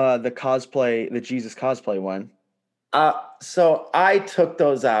the Jesus cosplay one. So I took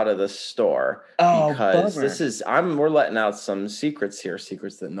those out of the store because bummer. we're letting out some secrets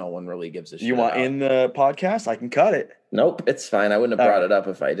that no one really gives a shit You want about. in the podcast? I can cut it. Nope, it's fine. I wouldn't have brought it up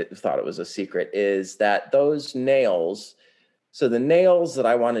if I thought it was a secret. Is that those nails? So the nails that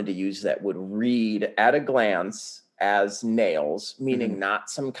I wanted to use that would read at a glance as nails, meaning not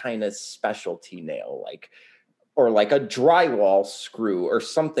some kind of specialty nail, or like a drywall screw or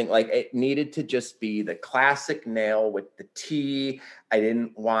something. Like it needed to just be the classic nail with the T. I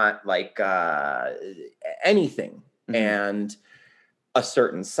didn't want anything. And a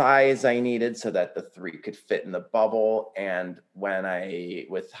certain size I needed so that the 3 could fit in the bubble. And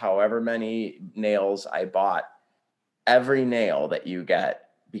with however many nails I bought, every nail that you get,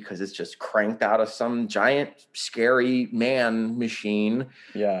 because it's just cranked out of some giant scary man machine.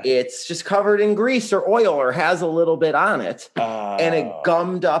 Yeah. It's just covered in grease or oil or has a little bit on it. And it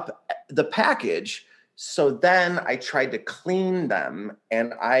gummed up the package. So then I tried to clean them,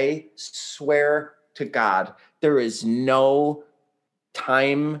 and I swear to God, there is no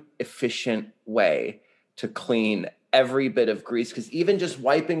time efficient way to clean every bit of grease, because even just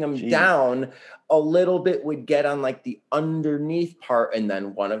wiping them down, a little bit would get on like the underneath part, and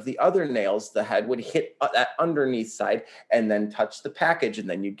then one of the other nails, the head would hit that underneath side and then touch the package, and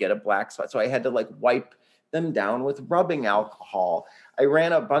then you'd get a black spot. So I had to like wipe them down with rubbing alcohol. I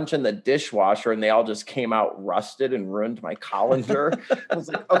ran a bunch in the dishwasher and they all just came out rusted and ruined my colander. I was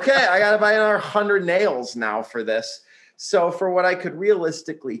like, okay, I got to buy another 100 nails now for this. So for what I could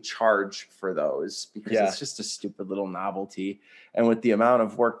realistically charge for those, because it's just a stupid little novelty. And with the amount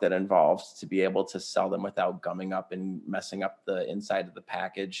of work that involves to be able to sell them without gumming up and messing up the inside of the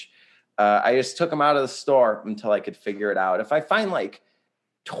package, I just took them out of the store until I could figure it out. If I find like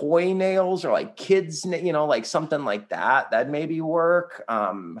toy nails or like kids, like something like that, that maybe work.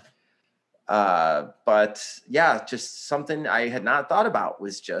 But yeah, just something I had not thought about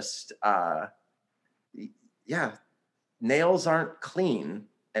was just, nails aren't clean,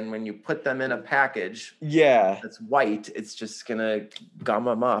 and when you put them in a package that's white, it's just gonna gum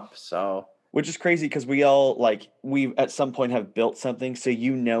them up. So, which is crazy because we at some point have built something, so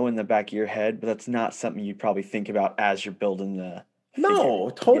in the back of your head, but that's not something you probably think about as you're building the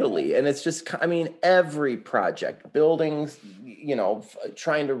totally. And it's just, every project, buildings,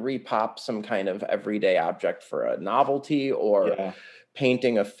 trying to repop some kind of everyday object for a novelty or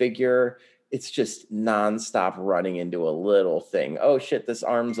painting a figure, it's just nonstop running into a little thing. Oh shit, this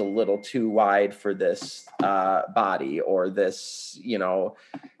arm's a little too wide for this body, or this,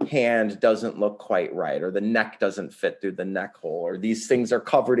 hand doesn't look quite right, or the neck doesn't fit through the neck hole, or these things are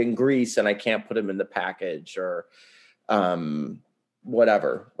covered in grease and I can't put them in the package, or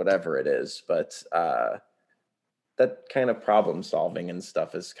whatever it is. But that kind of problem solving and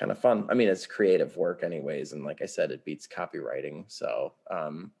stuff is kind of fun. It's creative work anyways. And like I said, it beats copywriting. So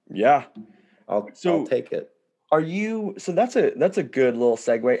I'll take it. So that's a good little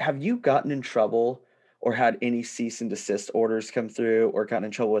segue. Have you gotten in trouble or had any cease and desist orders come through, or gotten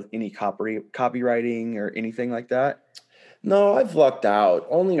in trouble with any copywriting or anything like that? No, I've lucked out.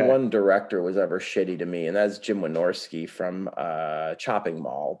 Only one director was ever shitty to me, and that's Jim Wynorski from Chopping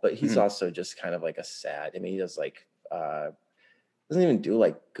Mall. But he's also just kind of like a sad. He does like doesn't even do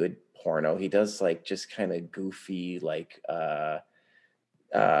like good porno. He does like just kind of goofy like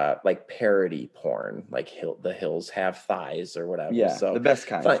parody porn, like The Hills Have Thighs or whatever. Yeah, so the best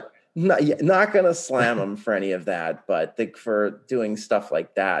kind. Fine. Not gonna slam him for any of that, but for doing stuff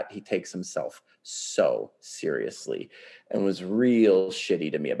like that, he takes himself so seriously and was real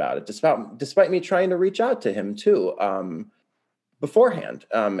shitty to me about it, despite me trying to reach out to him too beforehand,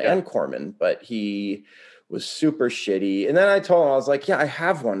 and Corman, but he was super shitty. And then I told him, I was like, yeah, I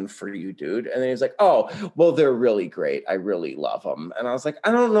have one for you, dude. And then he was like, oh, well, they're really great. I really love them. And I was like,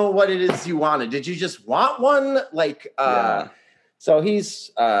 I don't know what it is you wanted. Did you just want one? So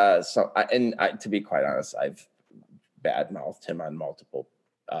he's, to be quite honest, I've badmouthed him on multiple,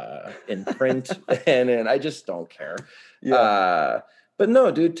 in print and I just don't care. But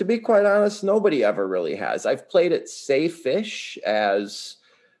no, dude, to be quite honest, nobody ever really has. I've played it safe-ish as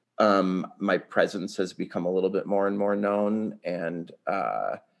my presence has become a little bit more and more known. And,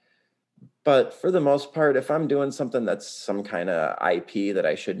 But for the most part, if I'm doing something that's some kind of IP that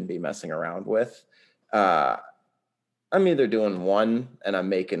I shouldn't be messing around with, uh, I'm either doing one and I'm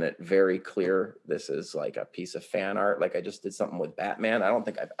making it very clear this is like a piece of fan art. Like I just did something with Batman. I don't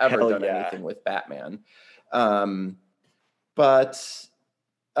think I've ever Hell done yeah. anything with Batman. But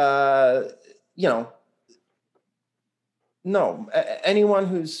you know, no, anyone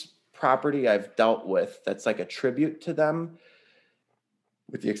whose property I've dealt with that's like a tribute to them,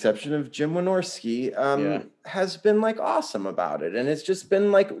 with the exception of Jim Wynorski, has been like awesome about it. And it's just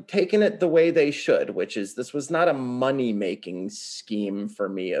been like taking it the way they should, which is this was not a money-making scheme for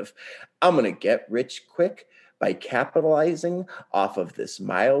me of I'm going to get rich quick by capitalizing off of this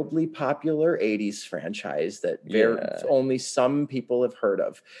mildly popular 80s franchise that only some people have heard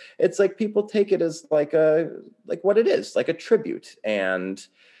of. It's like people take it as like what it is, like a tribute. And,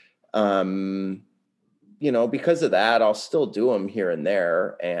 you know, because of that, I'll still do them here and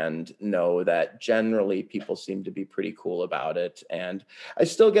there and know that generally people seem to be pretty cool about it. And I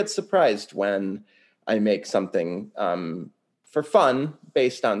still get surprised when I make something for fun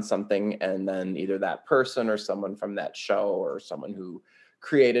based on something, and then either that person or someone from that show or someone who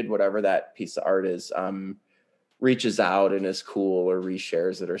created whatever that piece of art is reaches out and is cool or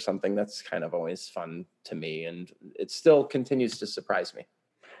reshares it or something. That's kind of always fun to me, and it still continues to surprise me.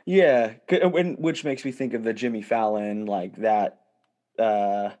 Yeah, which makes me think of the Jimmy Fallon, like that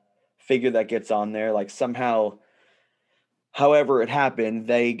figure that gets on there. Like somehow, however it happened,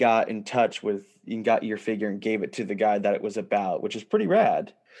 they got in touch with and got your figure and gave it to the guy that it was about, which is pretty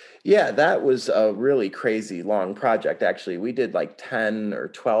rad. Yeah, that was a really crazy long project. Actually, we did like 10 or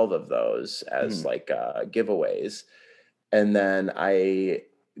 12 of those as like giveaways. And then I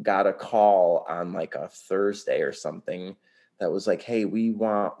got a call on like a Thursday or something that was like, hey, we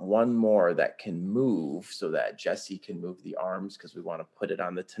want one more that can move so that Jesse can move the arms because we want to put it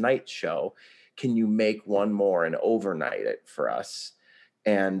on the Tonight Show. Can you make one more and overnight it for us?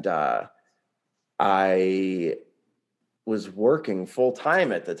 And I was working full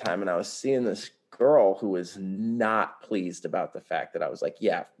time at the time, and I was seeing this girl who was not pleased about the fact that I was like,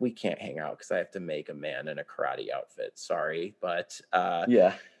 yeah, we can't hang out because I have to make a man in a karate outfit. Sorry, but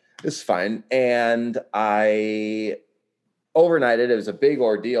it's fine. And I overnighted. It was a big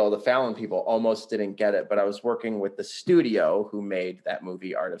ordeal. The Fallon people almost didn't get it, but I was working with the studio who made that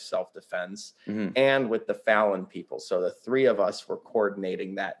movie Art of Self-Defense and with the Fallon people. So the three of us were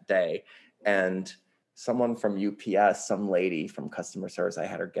coordinating that day, and someone from UPS, some lady from customer service, I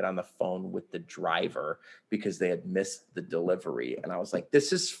had her get on the phone with the driver because they had missed the delivery. And I was like,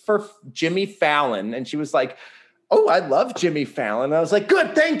 this is for Jimmy Fallon. And she was like, oh, I love Jimmy Fallon. And I was like,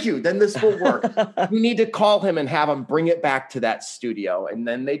 good, thank you. Then this will work. We need to call him and have him bring it back to that studio. And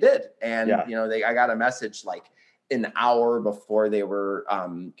then they did. And, you know, I got a message like an hour before they were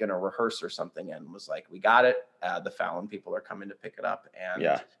going to rehearse or something, and was like, we got it. The Fallon people are coming to pick it up.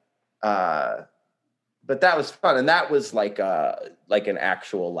 And, but that was fun. And that was like an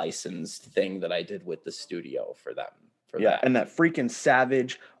actual licensed thing that I did with the studio for them. That. And that freaking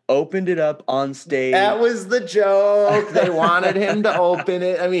Savage opened it up on stage. That was the joke. They wanted him to open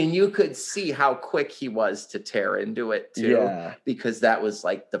it. I mean, you could see how quick he was to tear into it too, because that was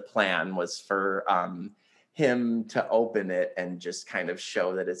like the plan was for him to open it and just kind of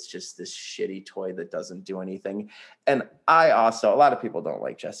show that it's just this shitty toy that doesn't do anything. And I also, a lot of people don't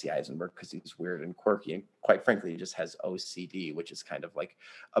like Jesse Eisenberg because he's weird and quirky, and quite frankly, he just has OCD, which is kind of like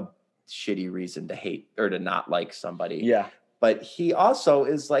a shitty reason to hate or to not like somebody. Yeah. But he also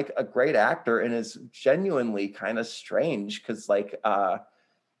is like a great actor and is genuinely kind of strange because like, I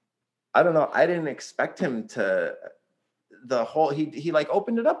don't know. I didn't expect him to he like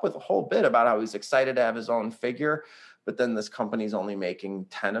opened it up with a whole bit about how he's excited to have his own figure, but then this company's only making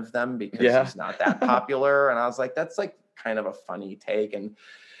 10 of them because he's not that popular. And I was like, that's like kind of a funny take. And,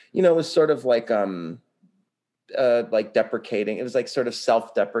 you know, it was sort of like deprecating. It was like sort of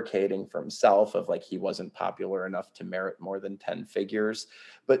self-deprecating for himself of like, he wasn't popular enough to merit more than 10 figures,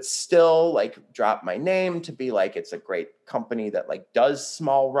 but still like drop my name to be like, it's a great company that like does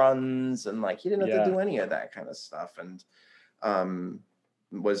small runs. And like, he didn't have to do any of that kind of stuff. And,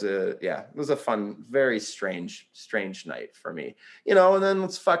 it was a fun, very strange night for me, you know. And then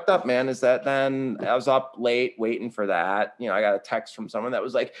what's fucked up, man, is that then I was up late waiting for that. You know, I got a text from someone that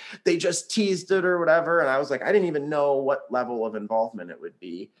was like, they just teased it or whatever. And I was like, I didn't even know what level of involvement it would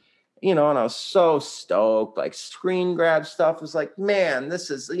be, you know, and I was so stoked, like screen grab stuff was like, man,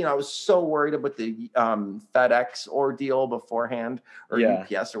 this is, you know, I was so worried about the FedEx ordeal beforehand or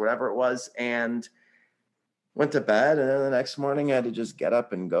UPS or whatever it was. And went to bed, and then the next morning I had to just get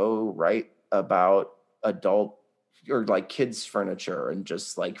up and go write about adult or like kids furniture and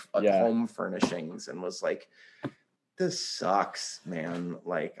just like home furnishings, and was like, this sucks, man.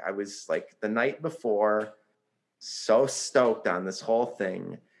 Like I was like the night before so stoked on this whole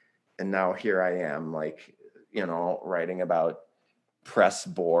thing, and now here I am, like, you know, writing about press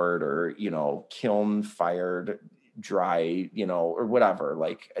board or, you know, kiln fired dry, you know, or whatever.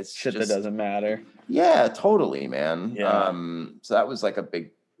 Like it's shit just, that doesn't matter. Yeah, totally, man. Yeah. So that was like a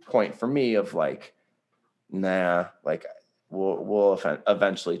big point for me of like, nah, like we'll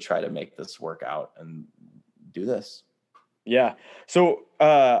eventually try to make this work out and do this. Yeah. So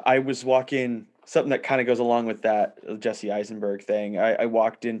I was walking, something that kind of goes along with that Jesse Eisenberg thing. I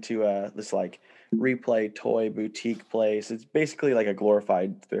walked into this like Replay toy boutique place. It's basically like a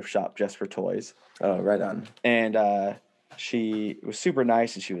glorified thrift shop just for toys. Oh, right on. And she was super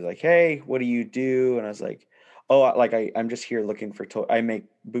nice, and she was like, "Hey, what do you do?" And I was like, "Oh, I'm just here looking for toy. I make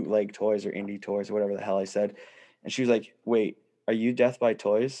bootleg toys or indie toys or whatever the hell I said." And she was like, "Wait, are you Death by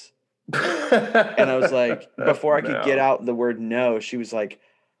Toys?" And I was like, before I could get out the word no, she was like,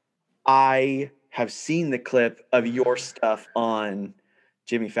 "I have seen the clip of your stuff on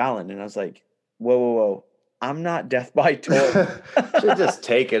Jimmy Fallon." And I was like, whoa. I'm not Death by Toys. Should just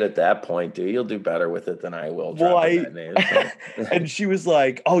take it at that point, dude. You'll do better with it than I will. That name, so. And she was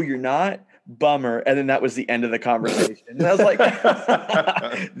like, "Oh, you're not? Bummer." And then that was the end of the conversation. And I was like,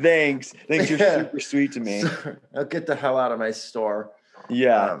 thanks. You're super sweet to me. I'll get the hell out of my store.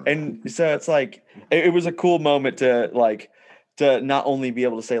 Yeah. And so it's like, it was a cool moment to not only be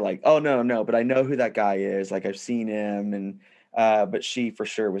able to say like, "Oh, no, but I know who that guy is. Like I've seen him." And, but she for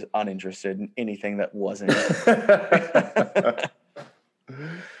sure was uninterested in anything that wasn't.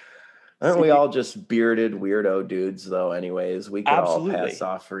 Aren't we all just bearded weirdo dudes though? Anyways, we could all pass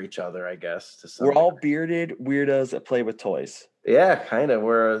off for each other, I guess. We're all bearded weirdos that play with toys. Yeah, kind of.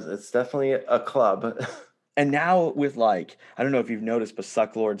 It's definitely a club. And now with like, I don't know if you've noticed, but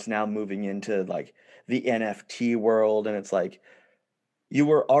Sucklord's now moving into like the NFT world, and it's like, you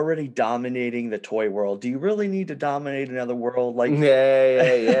were already dominating the toy world. Do you really need to dominate another world? Like,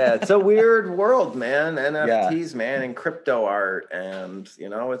 yeah. It's a weird world, man. NFTs, man, and crypto art, and you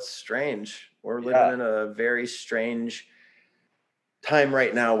know, it's strange. We're living in a very strange time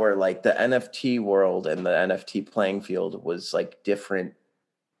right now, where like the NFT world and the NFT playing field was like different,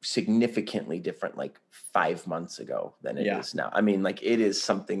 significantly different, like 5 months ago than it is now. I mean, like it is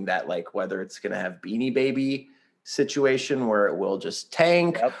something that like whether it's gonna have Beanie Baby situation where it will just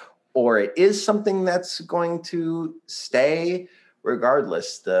tank, or it is something that's going to stay,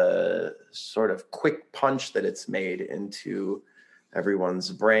 regardless, the sort of quick punch that it's made into everyone's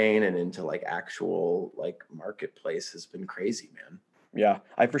brain and into like actual like marketplace has been crazy, man. Yeah,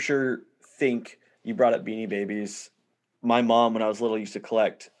 I for sure think you brought up Beanie Babies. My mom, when I was little, used to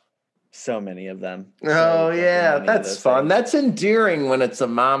collect so many of them. Oh, yeah, that's fun. That's endearing when it's a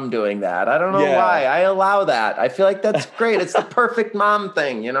mom doing that. I don't know why. I allow that. I feel like that's great. It's the perfect mom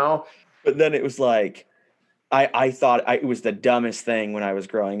thing, you know? But then it was like, I thought it was the dumbest thing when I was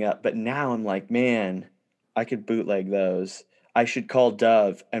growing up. But now I'm like, man, I could bootleg those. I should call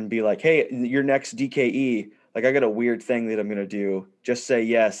Dove and be like, "Hey, your next DKE, like I got a weird thing that I'm going to do. Just say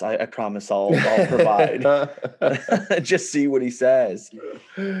yes. I promise I'll provide." Just see what he says.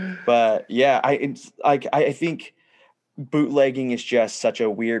 But yeah, I think bootlegging is just such a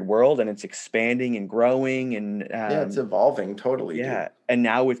weird world, and it's expanding and growing, and it's evolving totally. Yeah. Dude. And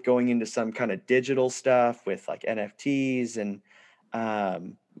now with going into some kind of digital stuff with like NFTs and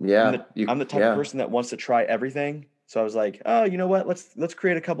I'm the type of person that wants to try everything. So I was like, "Oh, you know what? Let's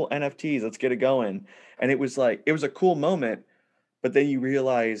create a couple NFTs. Let's get it going." And it was a cool moment, but then you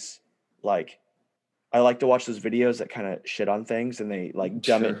realize, like, I like to watch those videos that kind of shit on things and they like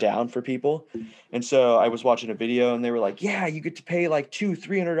dumb it down for people. And so I was watching a video and they were like, "Yeah, you get to pay like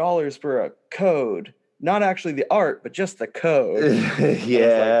 $200-300 for a code, not actually the art, but just the code."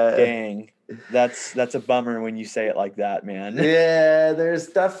 Yeah, like, dang. That's a bummer when you say it like that, man. Yeah, there's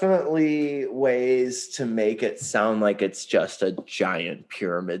definitely ways to make it sound like it's just a giant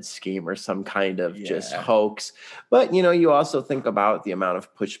pyramid scheme or some kind of just hoax. But, you know, you also think about the amount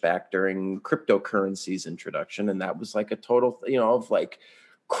of pushback during cryptocurrency's introduction. And that was like a total, you know, of like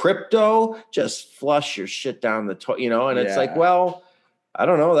crypto, just flush your shit down the toilet, you know, and it's like, well, I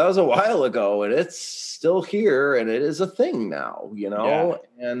don't know. That was a while ago and it's still here and it is a thing now, you know?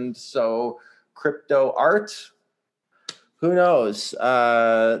 Yeah. And so crypto art, who knows?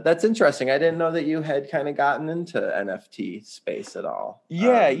 That's interesting. I didn't know that you had kind of gotten into NFT space at all.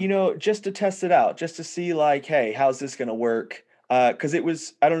 Yeah. You know, just to test it out, just to see like, hey, how's this going to work? Cause it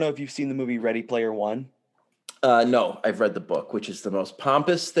was, I don't know if you've seen the movie Ready Player One. No, I've read the book, which is the most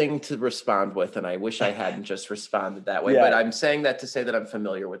pompous thing to respond with, and I wish I hadn't just responded that way. Yeah. But I'm saying that to say that I'm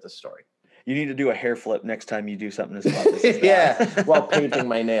familiar with the story. You need to do a hair flip next time you do something as pompous as that. Yeah, while painting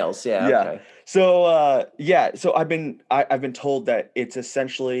my nails. Yeah. Yeah. Okay. So so I've been told that it's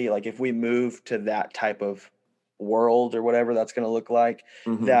essentially like if we move to that type of world or whatever that's going to look like,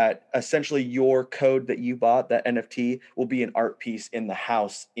 Mhm. that essentially your code that you bought, that NFT, will be an art piece in the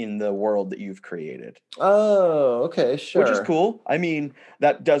house in the world that you've created. Oh, okay, sure. Which is cool. I mean,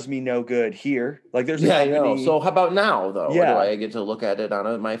 that does me no good here. Like there's a Yeah, I know. company. So how about now, though? Yeah. What do I get to look at it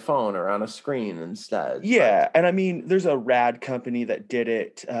on my phone or on a screen instead? Yeah, and I mean, there's a rad company that did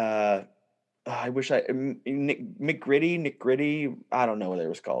it. I wish Nick Gritty, I don't know what it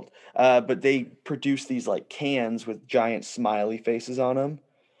was called. But they produced these like cans with giant smiley faces on them,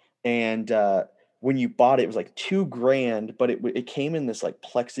 and when you bought it, it was like $2,000, but it came in this like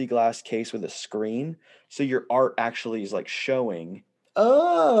plexiglass case with a screen, so your art actually is like showing.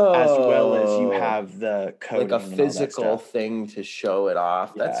 Oh, As well as you have the coding, like a and all that physical stuff. thing to show it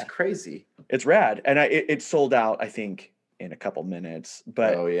off. That's Yeah. crazy. It's rad, and it sold out, I think, in a couple minutes.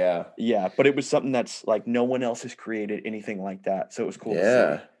 But Oh yeah, yeah, but it was something that's like no one else has created anything like that, so it was cool to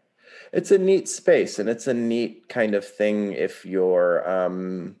yeah. see. It's a neat space, and it's a neat kind of thing if you're.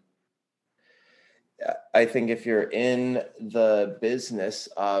 I think if you're in the business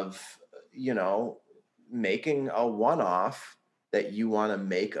of, making a one-off that you want to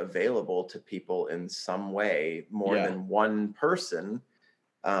make available to people in some way, more Yeah. than one person.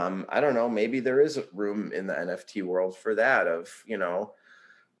 I don't know, maybe there is room in the NFT world for that of,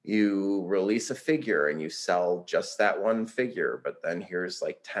 you release a figure and you sell just that one figure, but then here's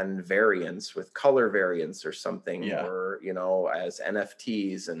like 10 variants with color variants or something, Yeah. or, as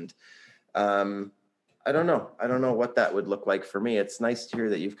NFTs. And I don't know what that would look like for me. It's nice to hear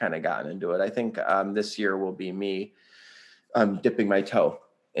that you've kind of gotten into it. I think this year will be me dipping my toe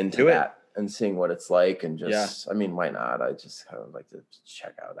into that and seeing what it's like, and just, I mean, why not? I just kind of like to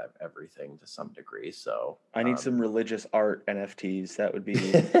check out everything to some degree. So I need some religious art NFTs. That would be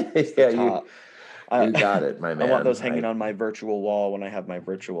yeah, top. You got it, my man. I want those hanging on my virtual wall when I have my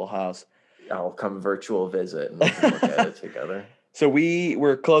virtual house. I'll come virtual visit and we can look at it together. So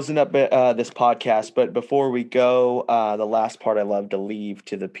we're closing up this podcast, but before we go, the last part I love to leave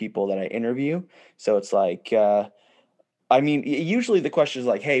to the people that I interview. So it's like, I mean, usually the question is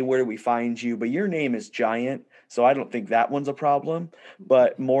like, hey, where do we find you? But your name is giant, so I don't think that one's a problem.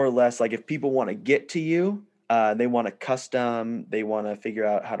 But more or less, like if people want to get to you, they want to custom, they want to figure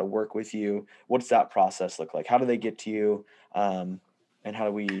out how to work with you. What's that process look like? How do they get to you? And how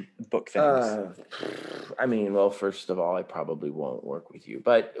do we book things? I mean, well, first of all, I probably won't work with you,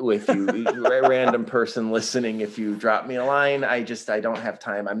 but with you, a random person listening, if you drop me a line, I don't have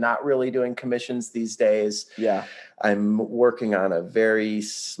time. I'm not really doing commissions these days. Yeah. I'm working on a very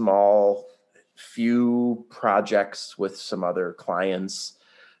small few projects with some other clients,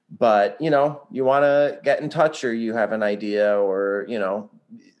 but you want to get in touch, or you have an idea, or,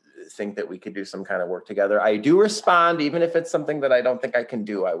 think that we could do some kind of work together. I do respond, even if it's something that I don't think I can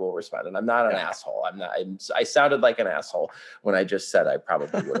do, I will respond. And I'm not an asshole. I sounded like an asshole when I just said I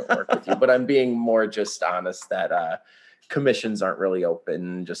probably wouldn't work with you, but I'm being more just honest that commissions aren't really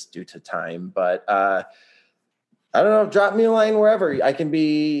open just due to time. But I don't know, drop me a line wherever I can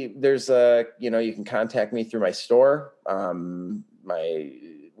be. There's you can contact me through my store, my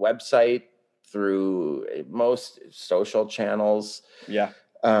website, through most social channels. Yeah.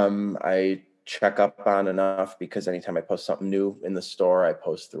 I check up on enough because anytime I post something new in the store, I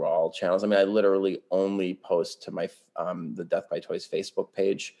post through all channels. I mean, I literally only post to my the Death by Toys Facebook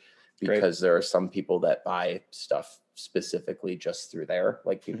page, because there are some people that buy stuff specifically just through there,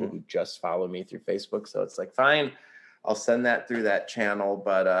 like people who just follow me through Facebook. So it's like, fine, I'll send that through that channel.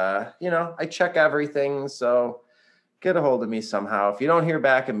 But I check everything. So get a hold of me somehow. If you don't hear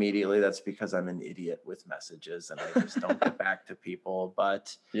back immediately, that's because I'm an idiot with messages and I just don't get back to people.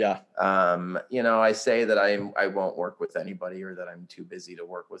 But yeah, I say that I won't work with anybody, or that I'm too busy to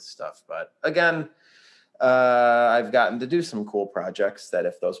work with stuff. But again, I've gotten to do some cool projects that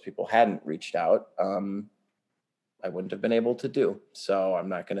if those people hadn't reached out, I wouldn't have been able to do. So I'm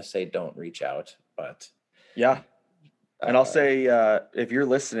not going to say don't reach out, but yeah. And I'll say, if you're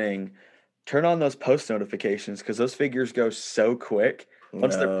listening, turn on those post notifications, because those figures go so quick.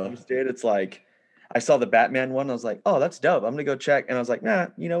 Once they're posted, it's like, I saw the Batman one. I was like, oh, that's dope. I'm going to go check. And I was like, nah,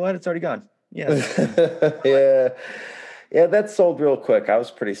 you know what? It's already gone. Yeah. Yeah, that sold real quick. I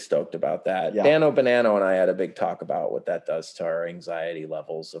was pretty stoked about that. Yeah. Dano Banano and I had a big talk about what that does to our anxiety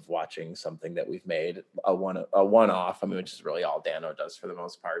levels of watching something that we've made a one-off. I mean, which is really all Dano does for the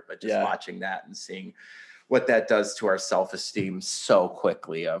most part, but just watching that and seeing what that does to our self-esteem so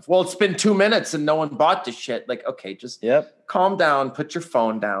quickly of, well, it's been 2 minutes and no one bought this shit. Like, okay, just calm down, put your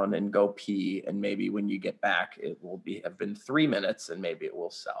phone down and go pee. And maybe when you get back, it will have been 3 minutes and maybe it will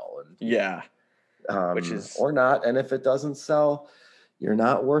sell. And which is, or not. And if it doesn't sell, you're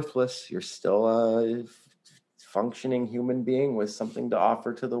not worthless. You're still a functioning human being with something to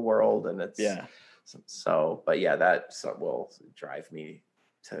offer to the world. And it's so, but yeah, that will drive me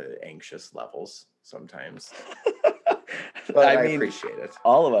to anxious levels sometimes. But I appreciate it.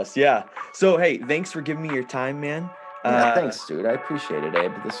 All of us. Yeah. So, hey, thanks for giving me your time, man. Thanks, dude. I appreciate it,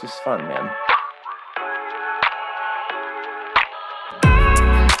 Abe. This was fun, man.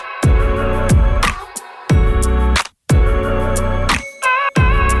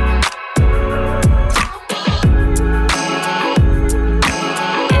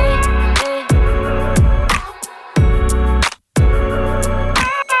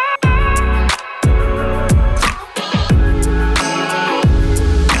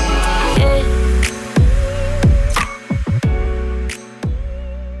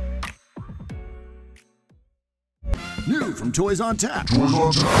 New from Toys on Tap. Toys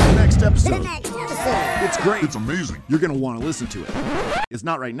on Tap. The next episode. The next episode. It's great. It's amazing. You're going to want to listen to it. It's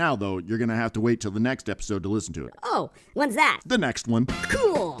not right now, though. You're going to have to wait till the next episode to listen to it. Oh, when's that? The next one.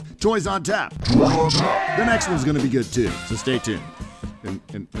 Cool. Toys on Tap. Toys on Tap. The next one's going to be good, too. So stay tuned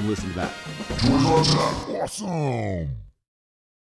and listen to that. Toys on Tap. Awesome.